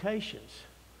is mutations.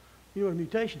 You know what a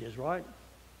mutation is, right?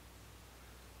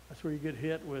 That's where you get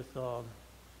hit with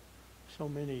so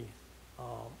many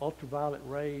ultraviolet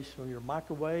rays from your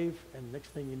microwave, and next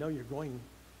thing you know, you're growing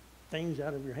things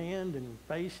out of your hand and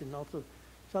face and also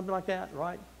something like that,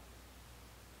 right?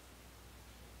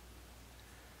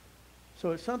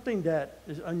 So it's something that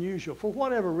is unusual for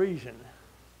whatever reason,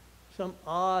 some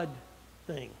odd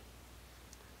thing.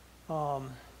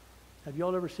 Have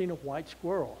y'all ever seen a white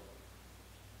squirrel?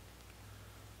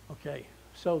 Okay,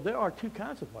 so there are two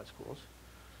kinds of white squirrels.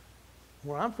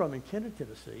 Where I'm from in Kenton,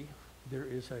 Tennessee, there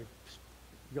is you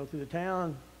go through the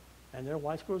town and there are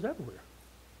white squirrels everywhere.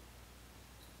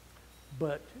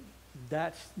 But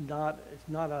it's not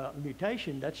a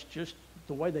mutation, that's just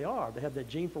the way they are. They have that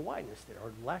gene for whiteness there,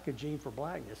 or lack of gene for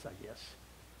blackness, I guess.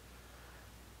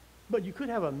 But you could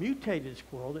have a mutated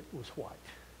squirrel that was white.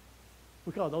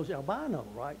 We call those albino,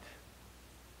 right?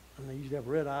 And they usually have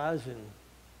red eyes and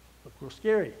look real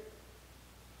scary.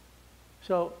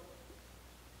 So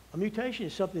a mutation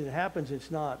is something that happens,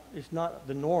 it's not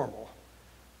the normal.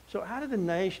 So how did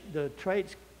the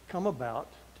traits come about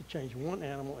to change one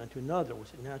animal into another? Was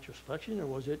it natural selection or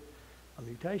was it a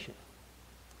mutation?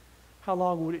 How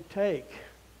long would it take?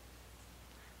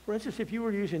 For instance, if you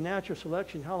were using natural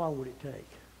selection, how long would it take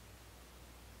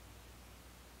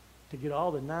to get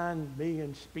all the 9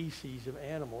 million species of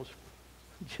animals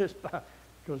just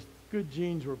because good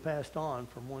genes were passed on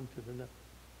from one to the next?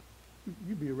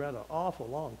 You'd be around an awful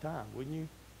long time, wouldn't you?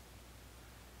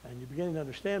 And you're beginning to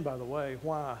understand, by the way,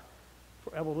 why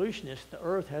for evolutionists the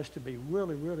Earth has to be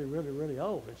really, really, really, really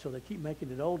old. And so they keep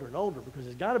making it older and older because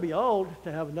it's got to be old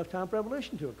to have enough time for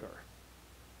evolution to occur,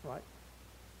 right?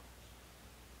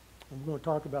 And we're going to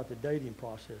talk about the dating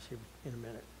process here in a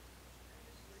minute.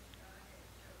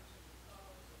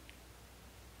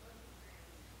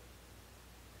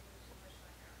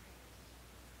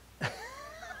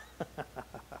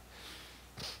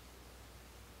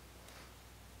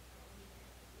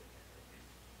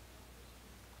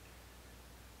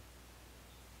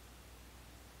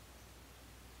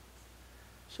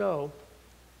 So,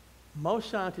 most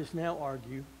scientists now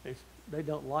argue they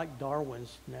don't like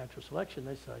Darwin's natural selection.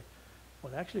 They say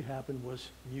what actually happened was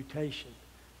mutation.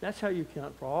 That's how you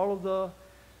account for all of the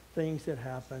things that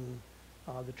happen,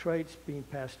 the traits being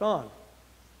passed on.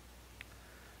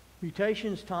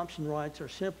 Mutations, Thompson writes, are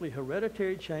simply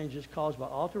hereditary changes caused by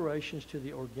alterations to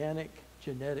the organic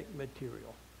genetic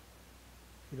material.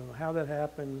 You don't know how that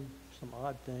happened, some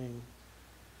odd thing.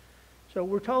 So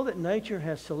we're told that nature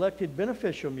has selected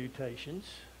beneficial mutations.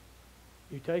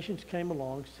 Mutations came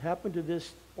along, happened to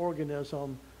this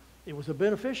organism. It was a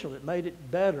beneficial. It made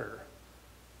it better.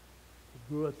 It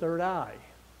grew a third eye.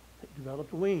 It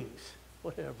developed wings,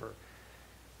 whatever.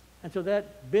 And so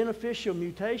that beneficial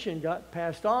mutation got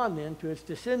passed on then to its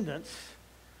descendants.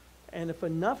 And if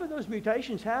enough of those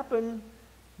mutations happen,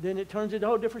 then it turns into a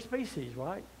whole different species,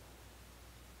 right?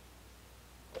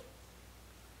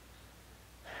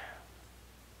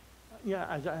 Yeah,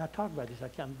 as I talk about this,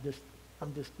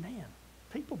 I'm just, man,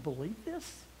 people believe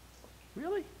this?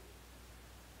 Really?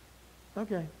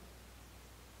 Okay.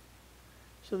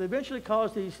 So they eventually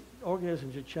caused these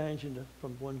organisms to change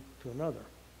from one to another.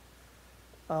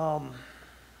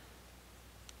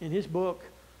 In his book,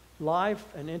 Life,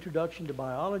 An Introduction to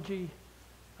Biology,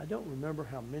 I don't remember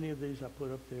how many of these I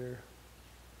put up there.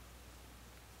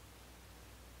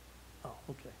 Oh,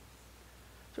 okay.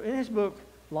 So in his book,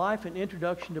 Life, An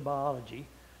Introduction to Biology,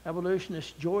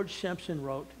 evolutionist George Simpson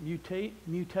wrote,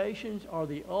 mutations are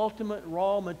the ultimate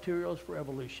raw materials for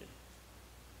evolution.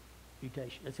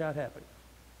 Mutation, that's how it happened.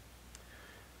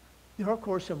 There are, of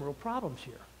course, some real problems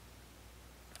here.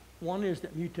 One is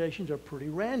that mutations are pretty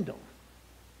random.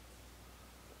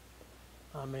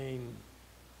 I mean,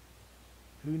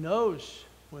 who knows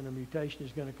when a mutation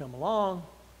is going to come along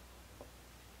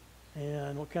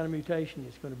and what kind of mutation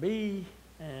it's going to be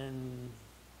and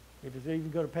if it's even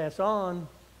going to pass on.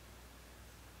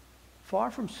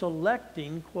 Far from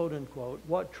selecting, quote unquote,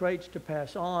 what traits to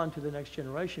pass on to the next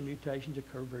generation, mutations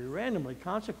occur very randomly.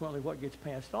 Consequently, what gets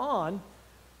passed on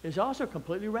is also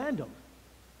completely random.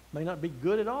 May not be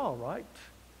good at all, right?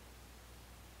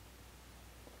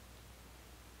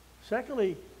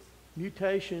 Secondly,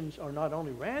 mutations are not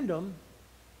only random,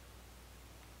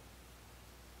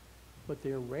 but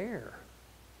they're rare.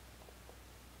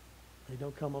 They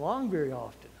don't come along very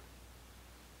often.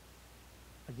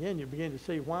 Again, you begin to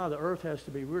see why the earth has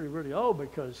to be really, really old,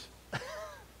 because if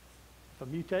a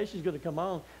mutation is going to come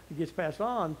on, it gets passed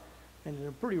on, and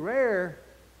they're pretty rare,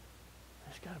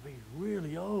 it's got to be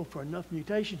really old for enough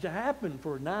mutations to happen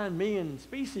for 9 million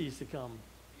species to come,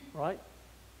 right?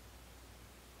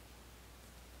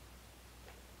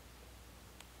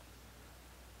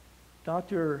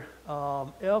 Dr.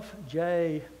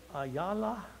 F.J.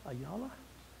 Ayala,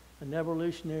 an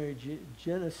evolutionary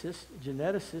geneticist,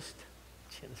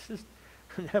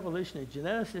 an evolutionary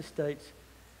geneticist states,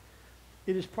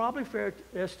 it is probably fair to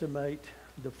estimate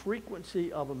the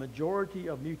frequency of a majority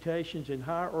of mutations in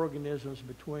higher organisms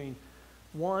between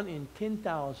 1 in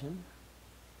 10,000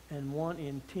 and 1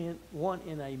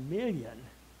 in a million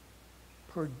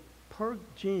per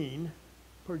gene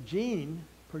per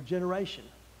generation.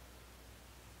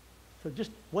 So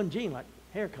just one gene, like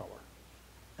hair color.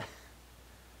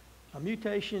 A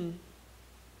mutation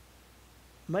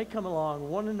may come along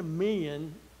 1 in a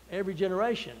million every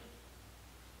generation,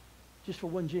 just for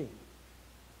one gene.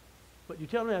 But you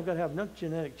tell me I've got to have enough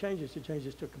genetic changes to change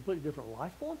this to a completely different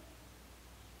life form?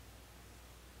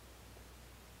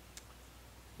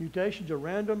 Mutations are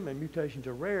random and mutations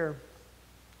are rare,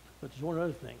 but there's one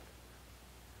other thing.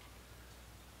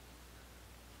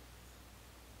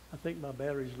 I think my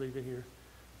battery's leaving here.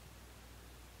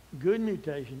 Good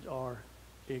mutations are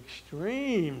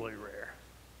extremely rare,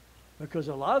 because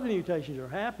a lot of the mutations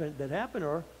that happen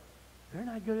are, they're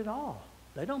not good at all.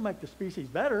 They don't make the species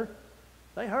better.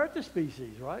 They hurt the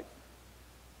species, right?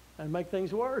 And make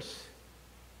things worse.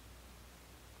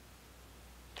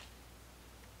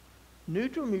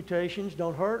 Neutral mutations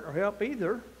don't hurt or help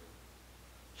either.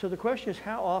 So the question is,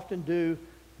 how often do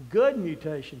good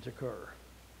mutations occur?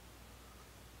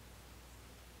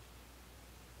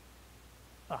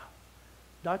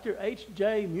 Dr.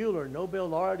 H.J. Mueller, Nobel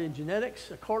laureate in genetics,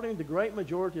 according to the great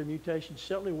majority of mutations,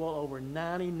 certainly well over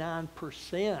 99%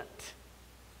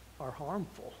 are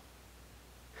harmful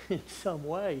in some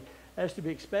way, as to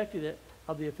be expected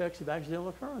of the effects of accidental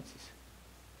occurrences.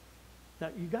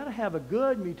 Now, you've got to have a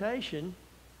good mutation,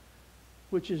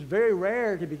 which is very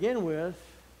rare to begin with,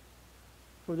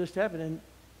 for this to happen. And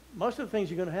most of the things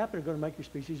that are going to happen are going to make your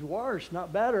species worse,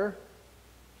 not better.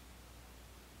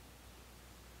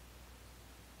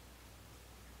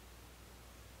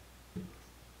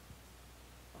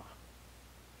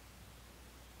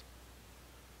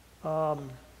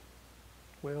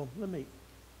 Well, I'm going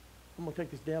to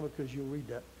take this down because you'll read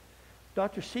that.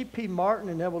 Dr. C.P. Martin,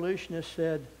 an evolutionist,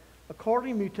 said,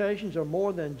 according mutations are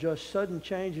more than just sudden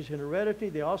changes in heredity.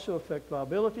 They also affect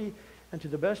viability, and to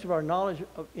the best of our knowledge,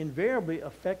 invariably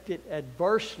affect it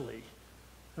adversely.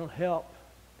 They don't help,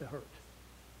 they hurt.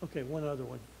 Okay, one other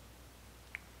one.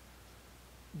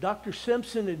 Dr.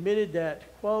 Simpson admitted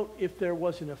that, quote, if there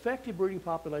was an effective breeding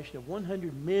population of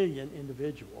 100 million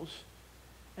individuals,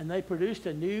 and they produced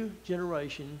a new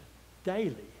generation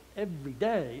daily, every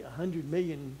day, 100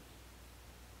 million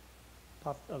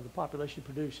of the population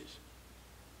produces.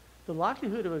 The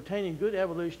likelihood of obtaining good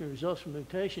evolutionary results from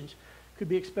mutations could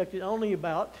be expected only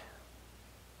about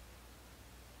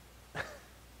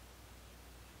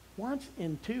once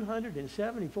in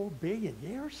 274 billion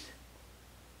years.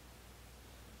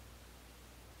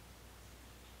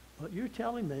 But you're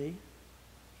telling me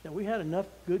that we had enough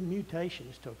good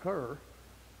mutations to occur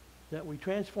that we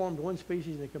transformed one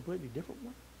species into a completely different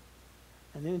one,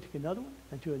 and then into another one,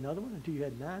 until you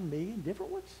had 9 million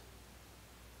different ones?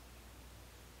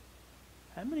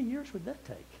 How many years would that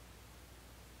take?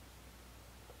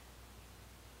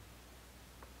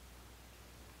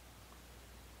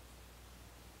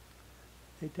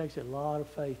 It takes a lot of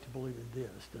faith to believe in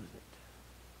this, doesn't it?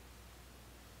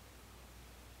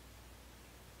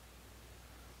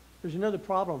 There's another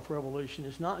problem for evolution.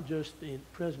 It's not just the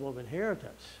principle of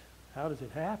inheritance. How does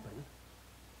it happen?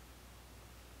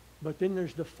 But then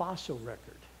there's the fossil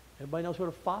record. Everybody knows what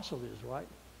a fossil is, right?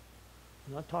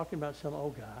 I'm not talking about some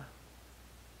old guy.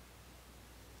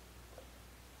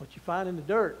 What you find in the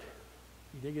dirt,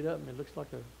 you dig it up and it looks like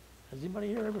a... Has anybody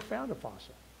here ever found a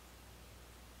fossil?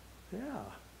 Yeah,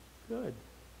 good.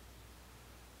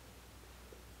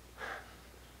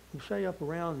 You say up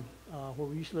around where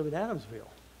we used to live in Adamsville,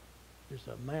 there's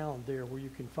a mound there where you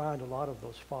can find a lot of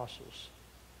those fossils.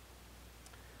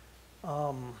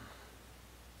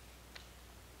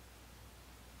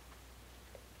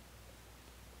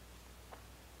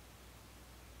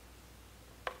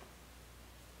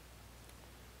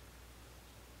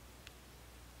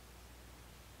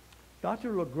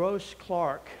 Dr. LaGrosse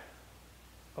Clark,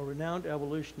 a renowned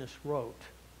evolutionist, wrote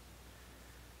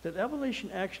that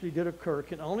evolution actually did occur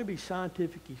can only be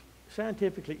scientifically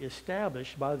scientifically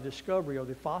established by the discovery of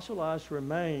the fossilized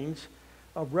remains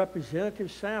of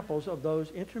representative samples of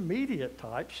those intermediate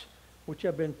types which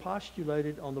have been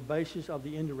postulated on the basis of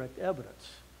the indirect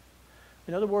evidence.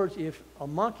 In other words, if a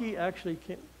monkey actually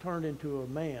turned into a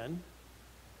man,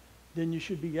 then you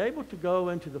should be able to go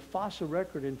into the fossil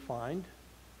record and find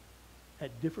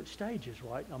at different stages,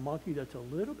 right? A monkey that's a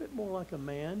little bit more like a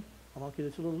man, a monkey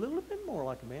that's a little bit more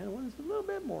like a man, and one that's a little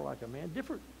bit more like a man,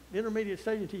 different intermediate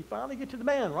stages until you finally get to the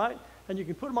man, right? And you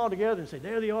can put them all together and say,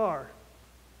 there they are.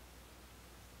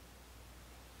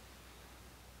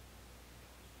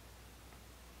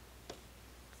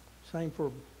 Same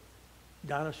for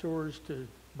dinosaurs to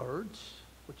birds,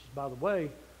 which is, by the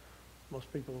way,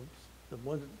 most people, the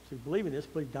ones who believe in this,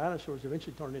 believe dinosaurs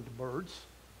eventually turned into birds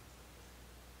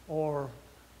or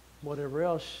whatever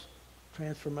else,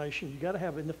 transformation. You got to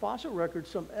have in the fossil record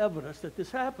some evidence that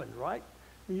this happened, right?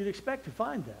 And you'd expect to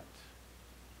find that.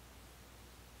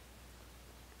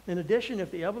 In addition,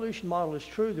 if the evolution model is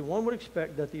true, then one would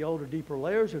expect that the older, deeper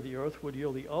layers of the earth would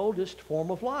yield the oldest form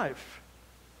of life.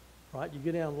 Right? You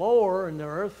get down lower in the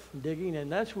earth digging,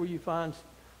 and that's where you find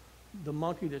the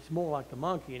monkey that's more like the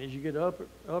monkey. And as you get up,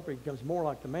 it becomes more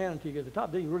like the man until you get to the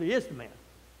top. Then he really is the man.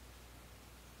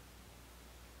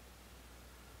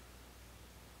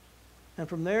 And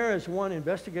from there, as one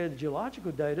investigated the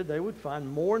geological data, they would find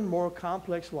more and more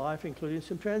complex life, including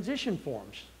some transition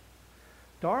forms.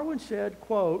 Darwin said,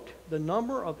 quote, the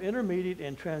number of intermediate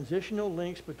and transitional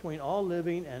links between all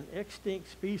living and extinct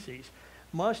species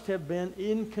must have been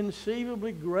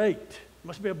inconceivably great.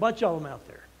 Must be a bunch of them out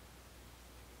there.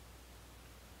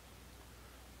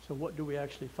 So what do we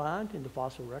actually find in the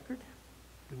fossil record?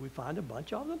 Do we find a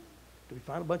bunch of them? Do we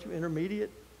find a bunch of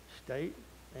intermediate state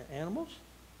animals?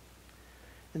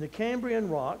 In the Cambrian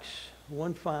rocks,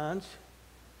 one finds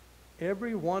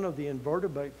every one of the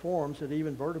invertebrate forms that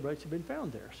even vertebrates have been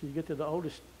found there. So you get to the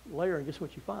oldest layer and guess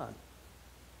what you find?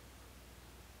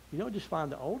 You don't just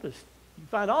find the oldest. You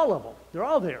find all of them. They're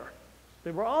all there.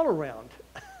 They were all around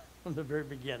from the very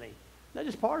beginning. Not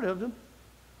just part of them.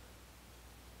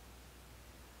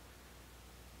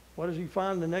 What does he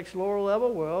find in the next lower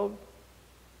level? Well,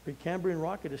 the Cambrian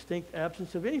rock, a distinct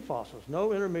absence of any fossils.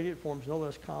 No intermediate forms, no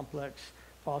less complex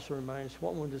fossil remains.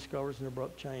 What one discovers an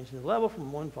abrupt change in the level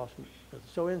from one fossil.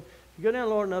 So if you go down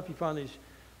low enough, you find these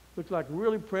look like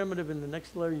really primitive. In the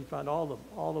next layer, you find all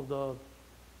of the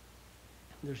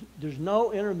there's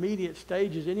no intermediate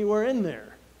stages anywhere in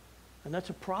there. And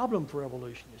that's a problem for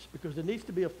evolutionists because there needs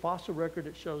to be a fossil record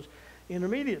that shows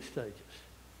intermediate stages.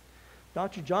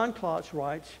 Dr. John Klotz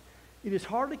writes, it is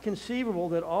hardly conceivable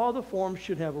that all the forms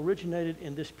should have originated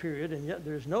in this period, and yet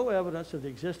there is no evidence of the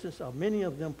existence of many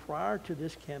of them prior to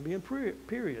this Cambrian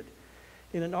period.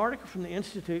 In an article from the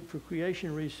Institute for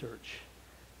Creation Research,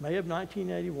 May of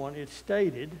 1981, it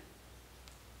stated,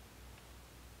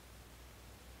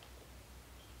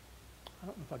 I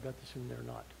don't know if I got this in there or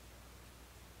not.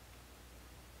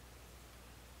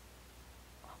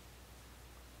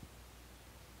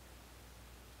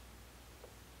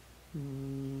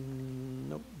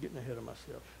 Nope, getting ahead of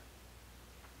myself.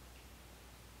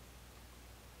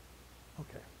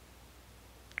 Okay.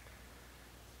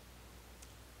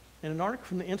 In an article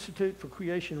from the Institute for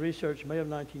Creation Research, May of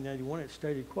 1981, it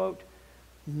stated, quote,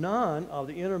 none of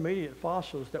the intermediate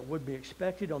fossils that would be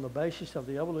expected on the basis of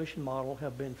the evolution model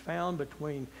have been found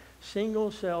between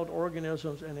single-celled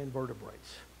organisms and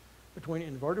invertebrates. Between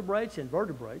invertebrates and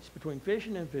vertebrates, between fish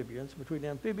and amphibians, between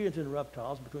amphibians and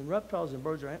reptiles, between reptiles and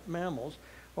birds or mammals,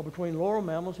 or between lower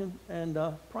mammals and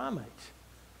primates.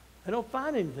 They don't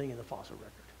find anything in the fossil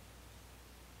record.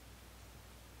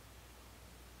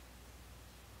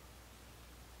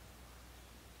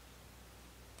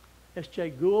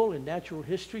 S.J. Gould in Natural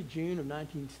History, July of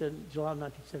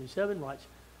 1977, writes,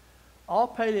 all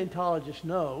paleontologists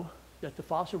know that the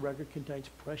fossil record contains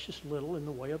precious little in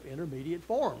the way of intermediate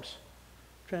forms.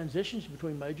 Transitions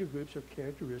between major groups are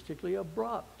characteristically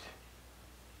abrupt.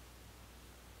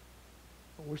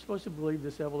 But we're supposed to believe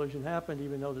this evolution happened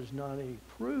even though there's not any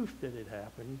proof that it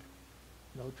happened.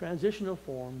 No transitional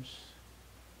forms.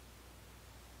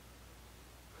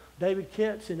 David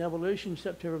Kitts in Evolution,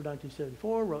 September of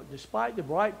 1974, wrote, despite the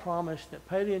bright promise that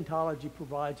paleontology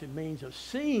provides a means of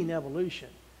seeing evolution,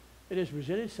 it has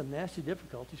presented some nasty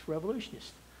difficulties for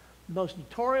evolutionists, the most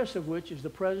notorious of which is the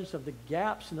presence of the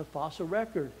gaps in the fossil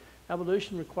record.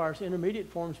 Evolution requires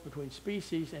intermediate forms between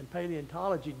species, and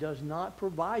paleontology does not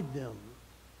provide them.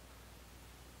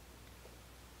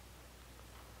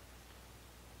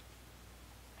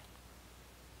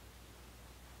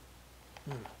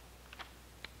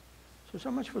 So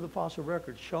much for the fossil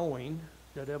record showing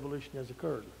that evolution has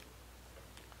occurred.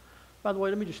 By the way,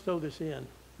 let me just throw this in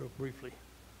real briefly.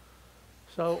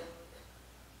 So,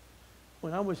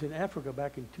 when I was in Africa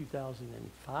back in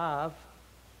 2005,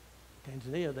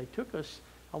 Tanzania, they took us,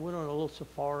 I went on a little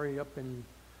safari up in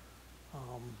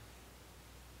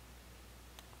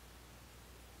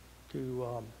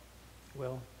to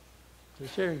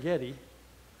Serengeti,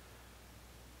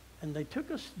 and they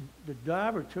took us, the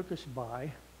driver took us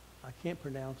by, I can't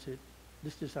pronounce it,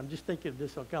 I'm just thinking of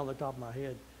this on the top of my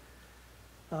head.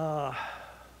 A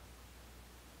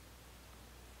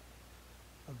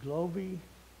Glovi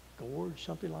Gorge,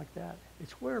 something like that.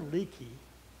 It's where Leakey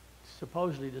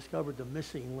supposedly discovered the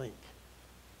missing link,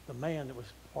 the man that was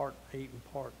part 8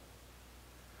 and part.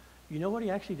 You know what he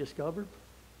actually discovered?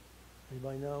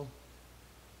 Anybody know?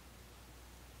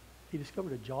 He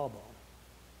discovered a jawbone.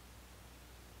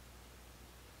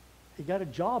 He got a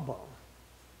jawbone.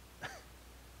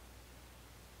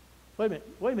 Wait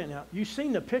a minute now. You've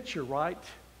seen the picture, right?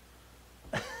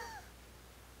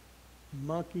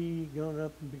 Monkey going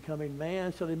up and becoming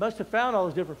man. So they must have found all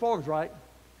those different forms, right?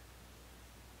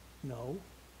 No.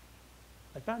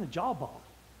 They found a jawbone.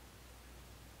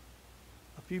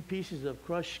 A few pieces of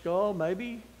crushed skull,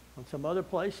 maybe, on some other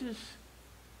places.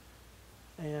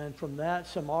 And from that,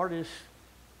 some artists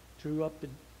drew up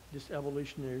this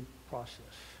evolutionary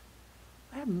process.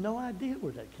 I have no idea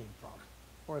where that came from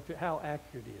or how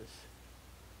accurate it is.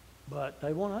 But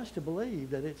they want us to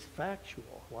believe that it's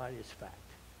factual. Why it is fact.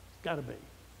 It's got to be.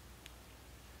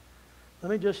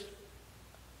 Let me just,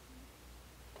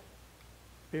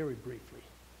 very briefly,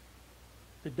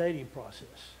 the dating process.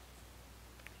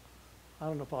 I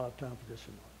don't know if I'll have time for this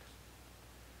or not.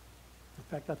 In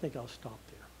fact, I think I'll stop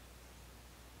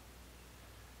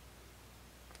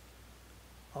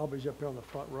there. Aubrey's up here on the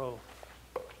front row.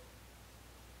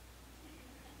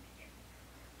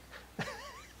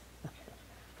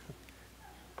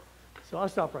 So I'll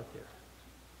stop right there.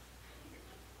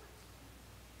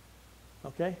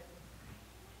 Okay?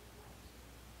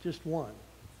 Just one.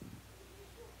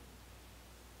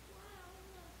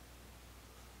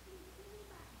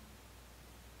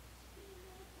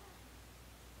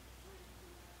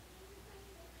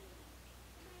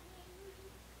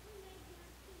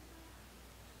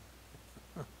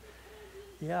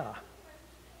 Yeah.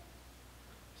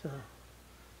 So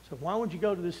why would you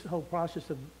go to this whole process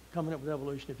of coming up with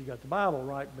evolution if you got the Bible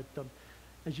right? But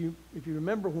if you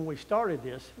remember when we started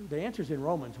this, the answer is in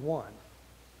Romans 1,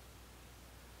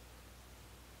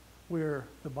 where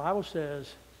the Bible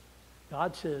says,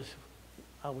 God says,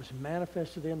 I was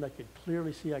manifest to them. They could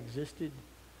clearly see I existed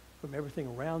from everything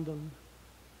around them,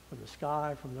 from the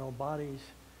sky, from their own bodies.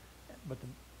 But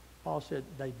Paul said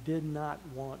they did not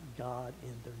want God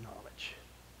in their knowledge.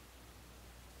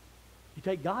 You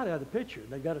take God out of the picture.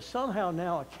 They've got to somehow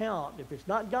now account. If it's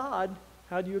not God,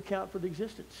 how do you account for the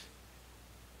existence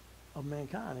of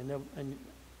mankind? And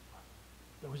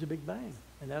there was a big bang.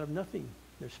 And out of nothing,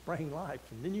 there sprang life.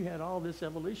 And then you had all this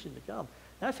evolution to come.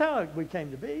 That's how we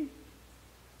came to be.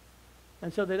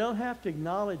 And so they don't have to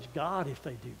acknowledge God if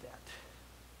they do that.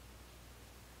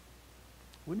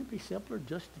 Wouldn't it be simpler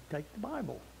just to take the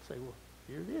Bible and say, well,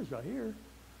 here it is right here.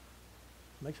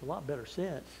 Makes a lot better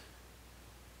sense.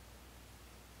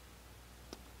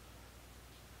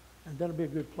 And that'll be a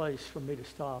good place for me to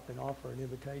stop and offer an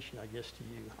invitation, I guess, to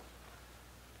you.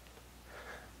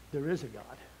 There is a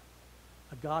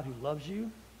God who loves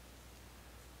you.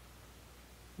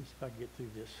 Let's see if I can get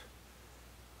through this.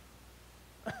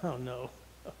 Oh, no.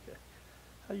 Okay.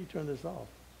 How do you turn this off?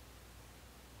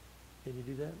 Can you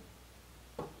do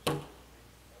that?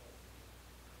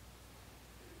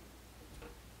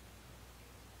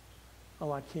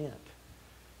 Oh, I can't.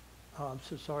 Oh, I'm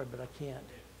so sorry, but I can't.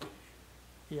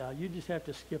 Yeah, you just have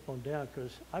to skip on down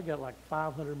because I got like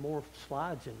 500 more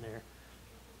slides in there.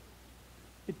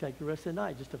 It'd take the rest of the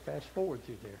night just to fast forward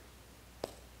through there.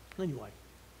 Anyway,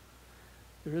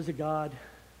 there is a God,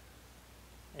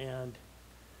 and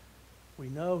we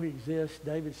know he exists.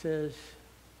 David says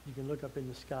you can look up in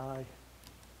the sky,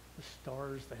 the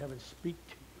stars, the heavens speak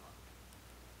to you.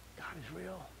 God is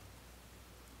real.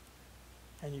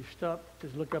 And you stop to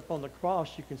look up on the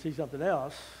cross, you can see something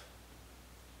else.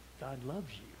 God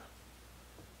loves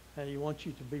you. And he wants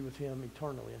you to be with him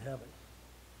eternally in heaven.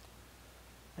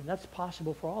 And that's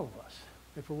possible for all of us.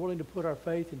 If we're willing to put our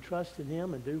faith and trust in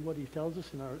him and do what he tells us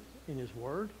in his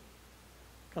word,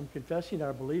 come confessing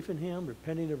our belief in him,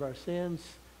 repenting of our sins,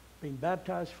 being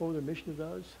baptized for the remission of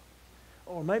those.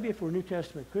 Or maybe if we're New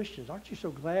Testament Christians, aren't you so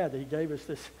glad that he gave us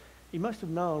this? He must have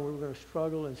known we were going to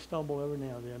struggle and stumble every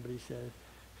now and then, but he said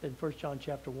in 1 John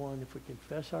chapter 1, if we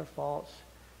confess our faults,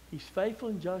 he's faithful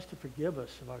and just to forgive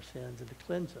us of our sins and to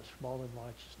cleanse us from all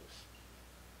unrighteousness.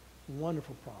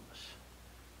 wonderful promise.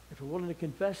 If we're willing to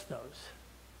confess those,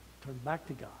 turn back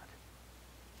to God,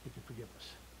 He can forgive us.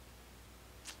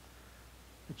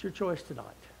 It's your choice tonight.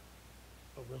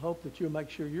 But we'll hope that you'll make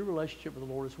sure your relationship with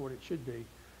the Lord is what it should be.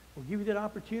 We'll give you that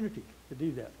opportunity to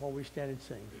do that while we stand and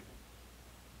sing.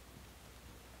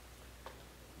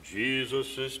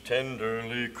 Jesus is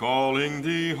tenderly calling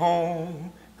thee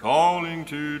home, calling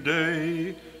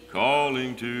today,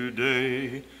 calling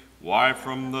today. Why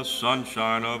from the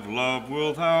sunshine of love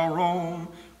wilt thou roam,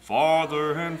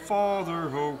 farther and farther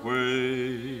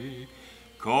away?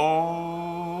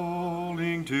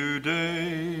 Calling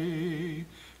today,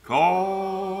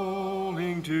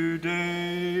 calling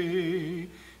today.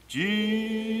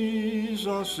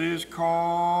 Jesus is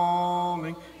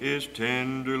calling, is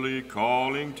tenderly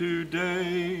calling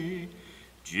today.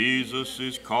 Jesus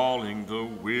is calling the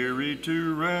weary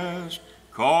to rest,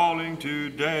 calling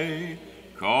today,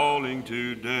 calling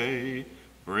today.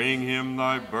 Bring him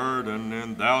thy burden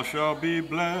and thou shalt be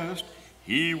blessed.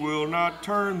 He will not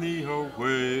turn thee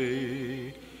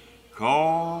away.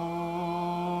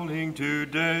 Calling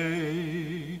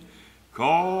today,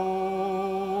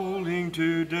 calling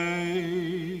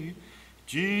today.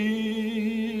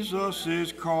 Jesus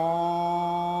is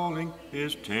calling,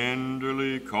 is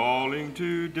tenderly calling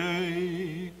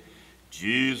today.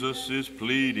 Jesus is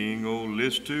pleading, oh,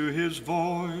 list to his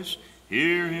voice.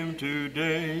 Hear him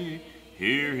today,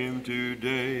 hear him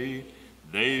today.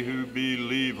 They who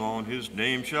believe on his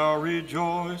name shall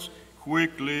rejoice,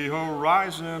 quickly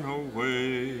horizon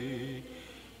away.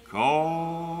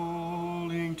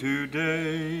 Calling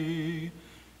today,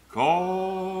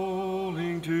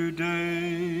 calling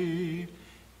today.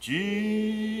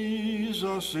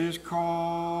 Jesus is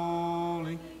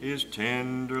calling, is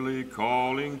tenderly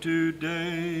calling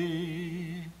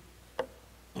today.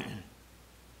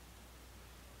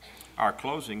 Our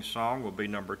closing song will be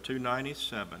number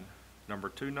 297. Number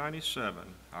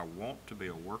 297, I want to be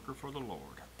a worker for the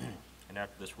Lord. And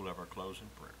after this, we'll have our closing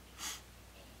prayer.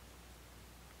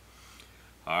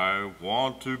 I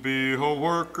want to be a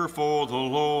worker for the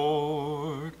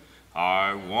Lord.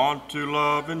 I want to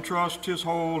love and trust his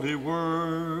holy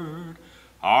word.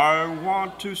 I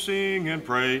want to sing and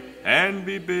pray and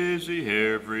be busy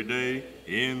every day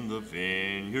in the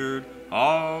vineyard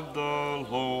of the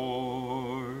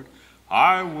Lord.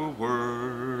 I will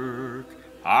work,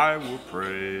 I will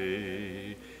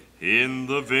pray in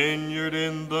the vineyard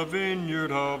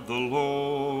of the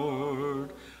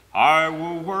Lord. I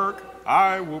will work,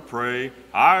 I will pray,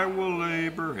 I will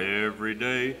labor every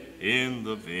day in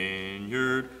the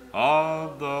vineyard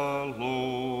of the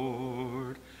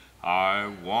Lord. I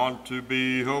want to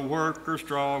be a worker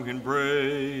strong and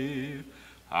brave.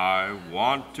 I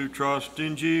want to trust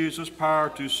in Jesus' power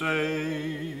to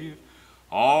save.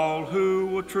 All who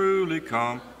will truly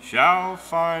come shall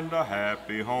find a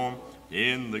happy home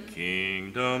in the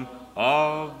kingdom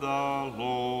of the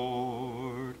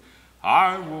Lord.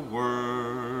 I will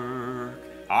work,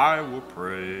 I will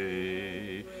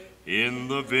pray in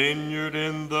the vineyard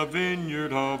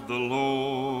of the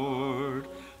Lord.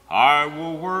 I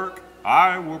will work,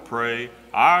 I will pray,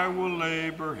 I will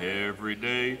labor every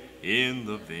day in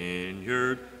the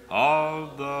vineyard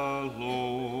of the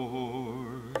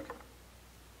Lord.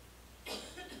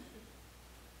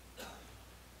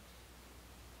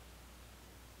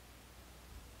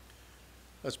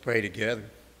 Let's pray together.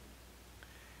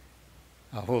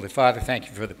 Holy Father, thank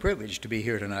you for the privilege to be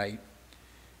here tonight,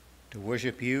 to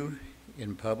worship you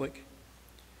in public,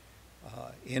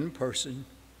 in person,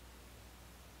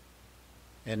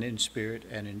 and in spirit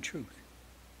and in truth.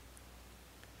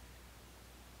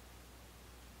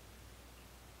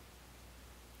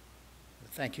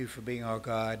 Thank you for being our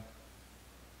God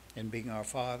and being our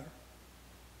Father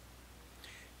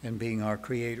and being our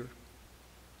Creator.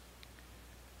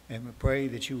 And we pray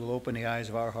that you will open the eyes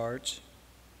of our hearts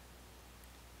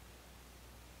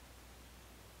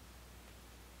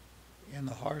and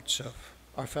the hearts of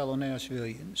our fellow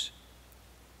Nashvillians.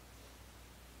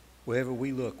 Wherever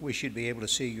we look, we should be able to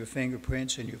see your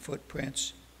fingerprints and your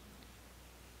footprints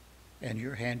and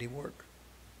your handiwork.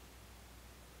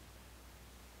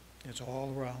 It's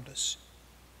all around us.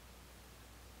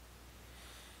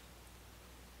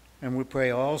 And we pray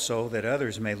also that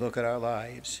others may look at our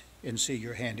lives and see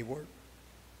your handiwork.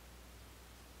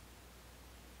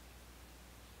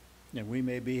 And we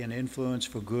may be an influence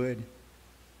for good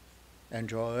and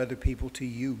draw other people to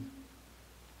you.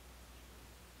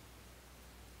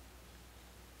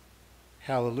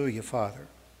 Hallelujah, Father.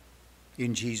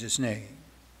 In Jesus' name,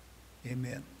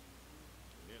 amen.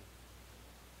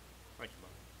 Thank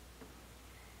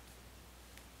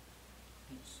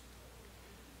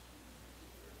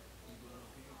you,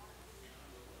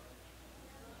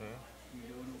 You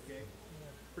doing okay?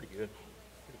 Pretty good.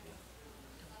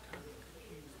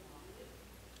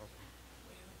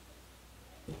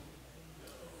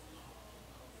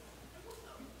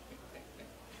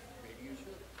 Maybe you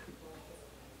should.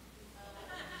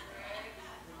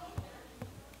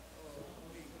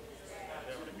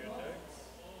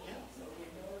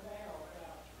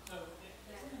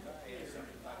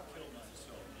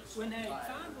 When it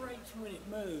vibrates when it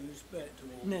moves, but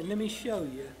now, let me show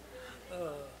you. We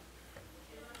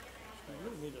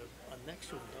really need a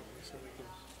next one, don't we, so we can,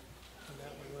 when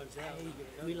that one runs out, we get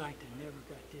We another. like to never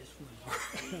got this one.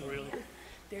 Oh, really?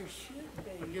 There should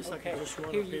be. I guess I okay, could just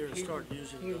run here up you- here and start you-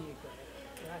 using Here them. you go.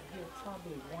 Right here,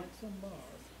 probably once a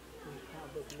month, we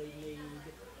probably need,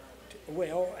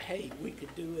 well, hey, we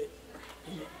could do it.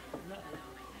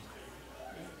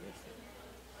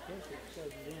 This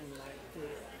goes in like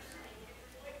this.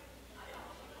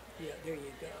 Yeah, there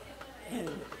you go. And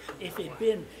if it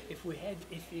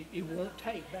won't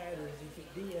take batteries, if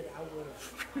it did, I would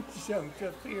have jumped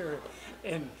up here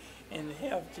and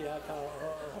helped you. I thought,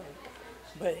 oh.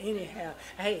 But anyhow,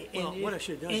 hey, Well, and what it- I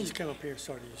should have done is just come up here and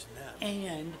start using that.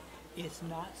 and it's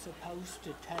not supposed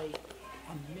to take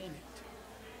a minute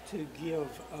to give,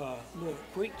 look,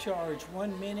 quick charge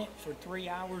 1 minute for 3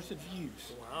 hours of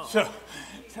use. Wow.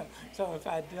 So if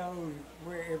I know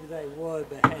where everything was,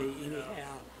 but hey,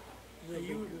 anyhow, really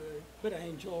good. But I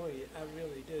enjoy it, I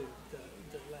really do,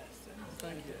 the last thing.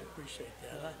 Thank you, I appreciate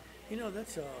that. You know,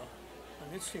 that's an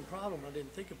interesting problem I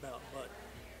didn't think about, but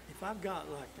if I've got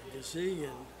like a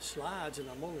gazillion slides and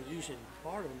I'm only using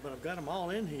part of them, but I've got them all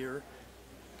in here,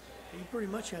 he pretty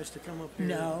much has to come up here.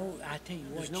 No, I tell you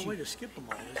what. There's no way to skip them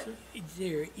all, is there?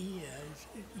 There is,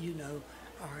 you know,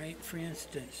 all right, for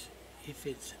instance, if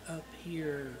it's up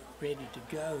here ready to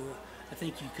go, I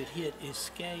think you could hit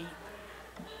escape.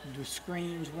 The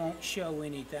screens won't show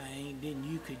anything, then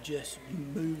you could just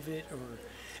move it, or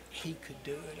he could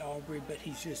do it, Aubrey, but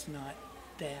he's just not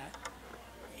that.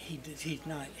 He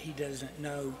doesn't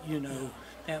know, you know,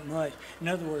 that much. In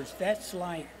other words, that's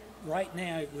like, right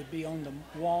now it would be on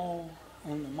the wall,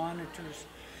 on the monitors,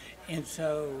 and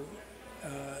so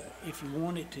if you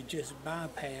wanted to just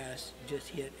bypass, just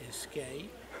hit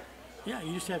escape. Yeah,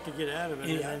 you just have to get out of it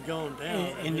and Yeah. then go on down.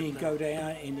 And then go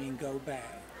down and then go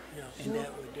back, Yeah. and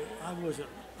that would do it.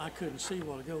 I couldn't see a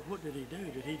while ago. What did he do?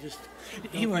 Did he just?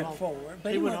 He went forward,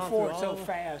 but he went on forward through so all of them?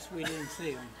 fast we didn't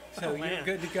see him. So Oh, you're man.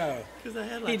 good to go. Because they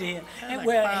had He like, did. had like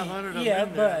Well, 500 of them yeah,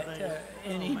 in there, I but think.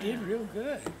 and he did real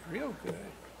good, real good.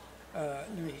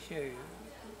 Let me show you.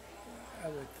 I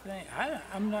would think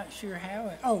I'm not sure how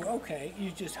it. Oh, okay.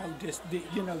 You just hold this.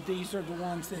 You know, these are the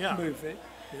ones that Yeah. move it.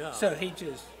 Yeah. So he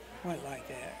just went like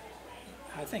that.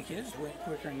 I think his went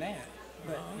quicker than that.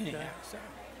 But okay. anyhow,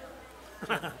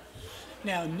 so.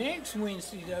 Now next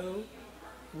Wednesday though,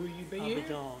 will you be I'll here? be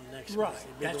gone next Right, Wednesday.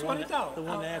 But that's the what one I thought. The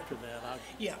one I'll- after that, I'll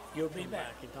Yeah, you'll be come back.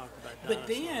 back and talk about But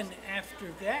dinosaurs. then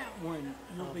after that one,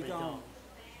 you'll I'll be be gone gone.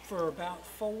 for about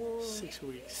 6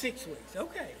 weeks. 6 weeks.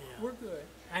 Okay, Yeah. we're good.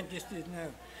 I just didn't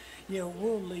know. Yeah,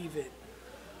 we'll leave it.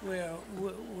 Well,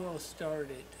 we'll start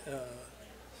it.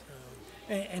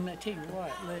 And I tell you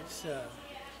what, let's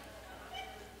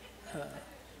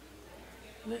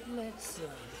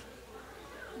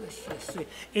just see.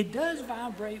 It does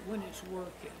vibrate when it's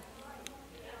working.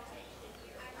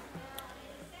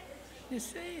 You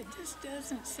see, it just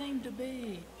doesn't seem to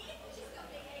be.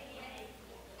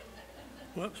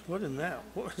 Whoops, what in that?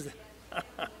 What was that?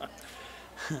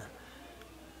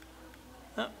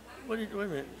 Wait a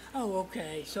minute. Oh,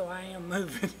 okay, so I am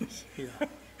moving. Yeah.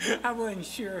 I wasn't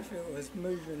sure if it was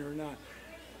moving or not.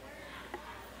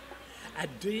 I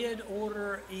did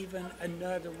order even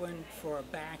another one for a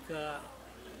backup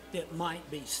that might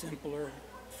be simpler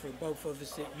for both of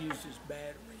us that uses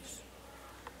batteries.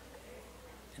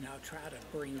 And I'll try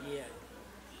to bring it.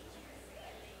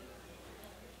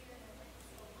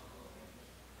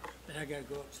 But I gotta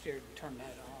go upstairs and turn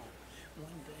that on.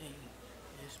 One thing,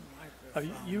 this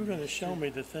microphone. You were going to show me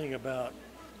the thing about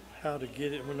how to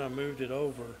get it when I moved it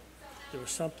over. There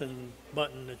was something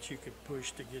button that you could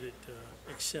push to get it to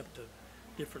accept a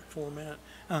different format.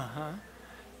 Uh-huh.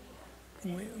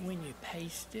 When you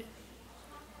paste it,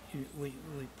 we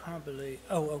probably,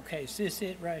 oh, okay, is this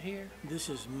it right here? This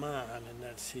is mine and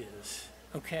that's his.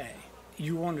 Okay.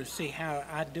 You want to see how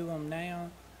I do them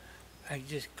now? I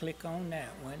just click on that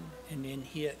one and then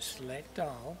hit select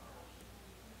all,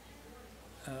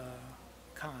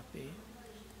 copy,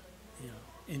 Yeah.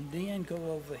 and then go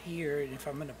over here, and if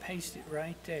I'm going to paste it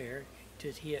right there,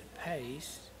 just hit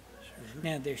paste.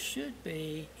 Now there should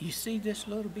be, you see this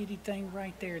little bitty thing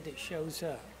right there that shows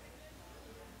up?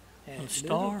 That A little-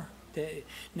 star?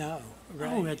 No,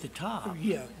 right. Oh, at the top.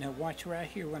 Yeah, now watch right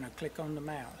here when I click on the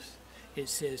mouse. It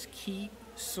says keep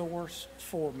source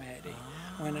formatting.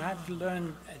 When I've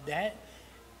learned that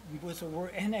was a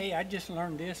word, and hey, I just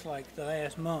learned this like the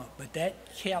last month, but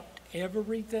that kept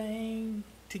everything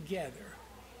together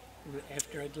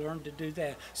after I'd learned to do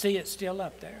that. See, it's still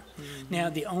up there. Now,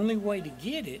 the only way to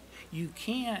get it, you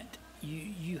can't,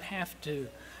 you have to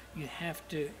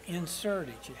insert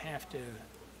it. You have to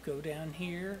go down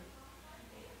here,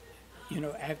 you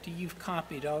know, after you've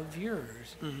copied all of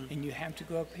yours, and you have to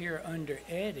go up here under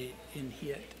edit and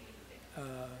hit,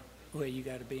 well, you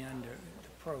got to be under the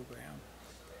program,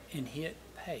 and hit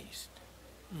paste.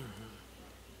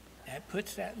 That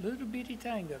puts that little bitty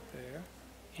thing up there,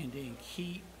 and then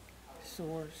keep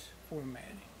source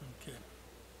formatting. Okay.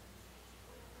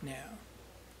 Now,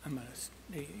 I'm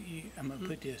gonna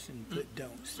put this and put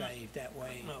don't save, that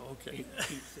way. Oh, okay. It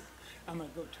keeps it. I'm gonna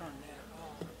go turn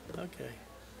that off. Okay.